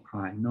no more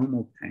crying, no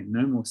more pain,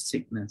 no more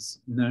sickness,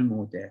 no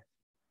more death.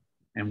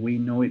 And we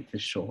know it for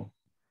sure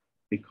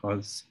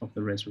because of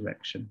the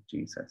resurrection of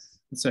Jesus.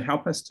 And so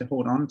help us to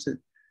hold on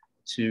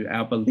to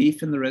our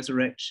belief in the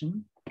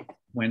resurrection,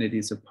 when it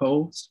is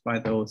opposed by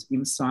those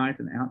inside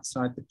and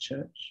outside the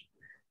church.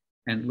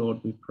 And Lord,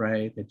 we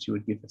pray that you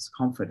would give us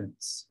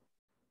confidence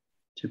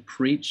to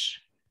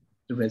preach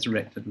the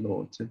resurrected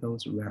Lord to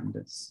those around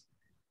us.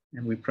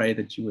 And we pray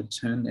that you would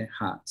turn their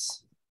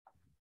hearts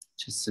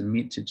to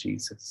submit to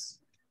Jesus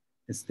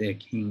as their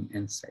King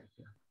and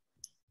Savior.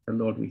 So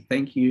Lord, we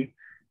thank you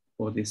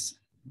for this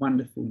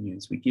wonderful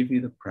news. We give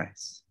you the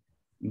praise.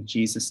 In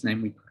Jesus'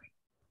 name we pray.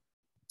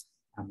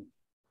 Amen.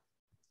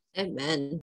 Amen.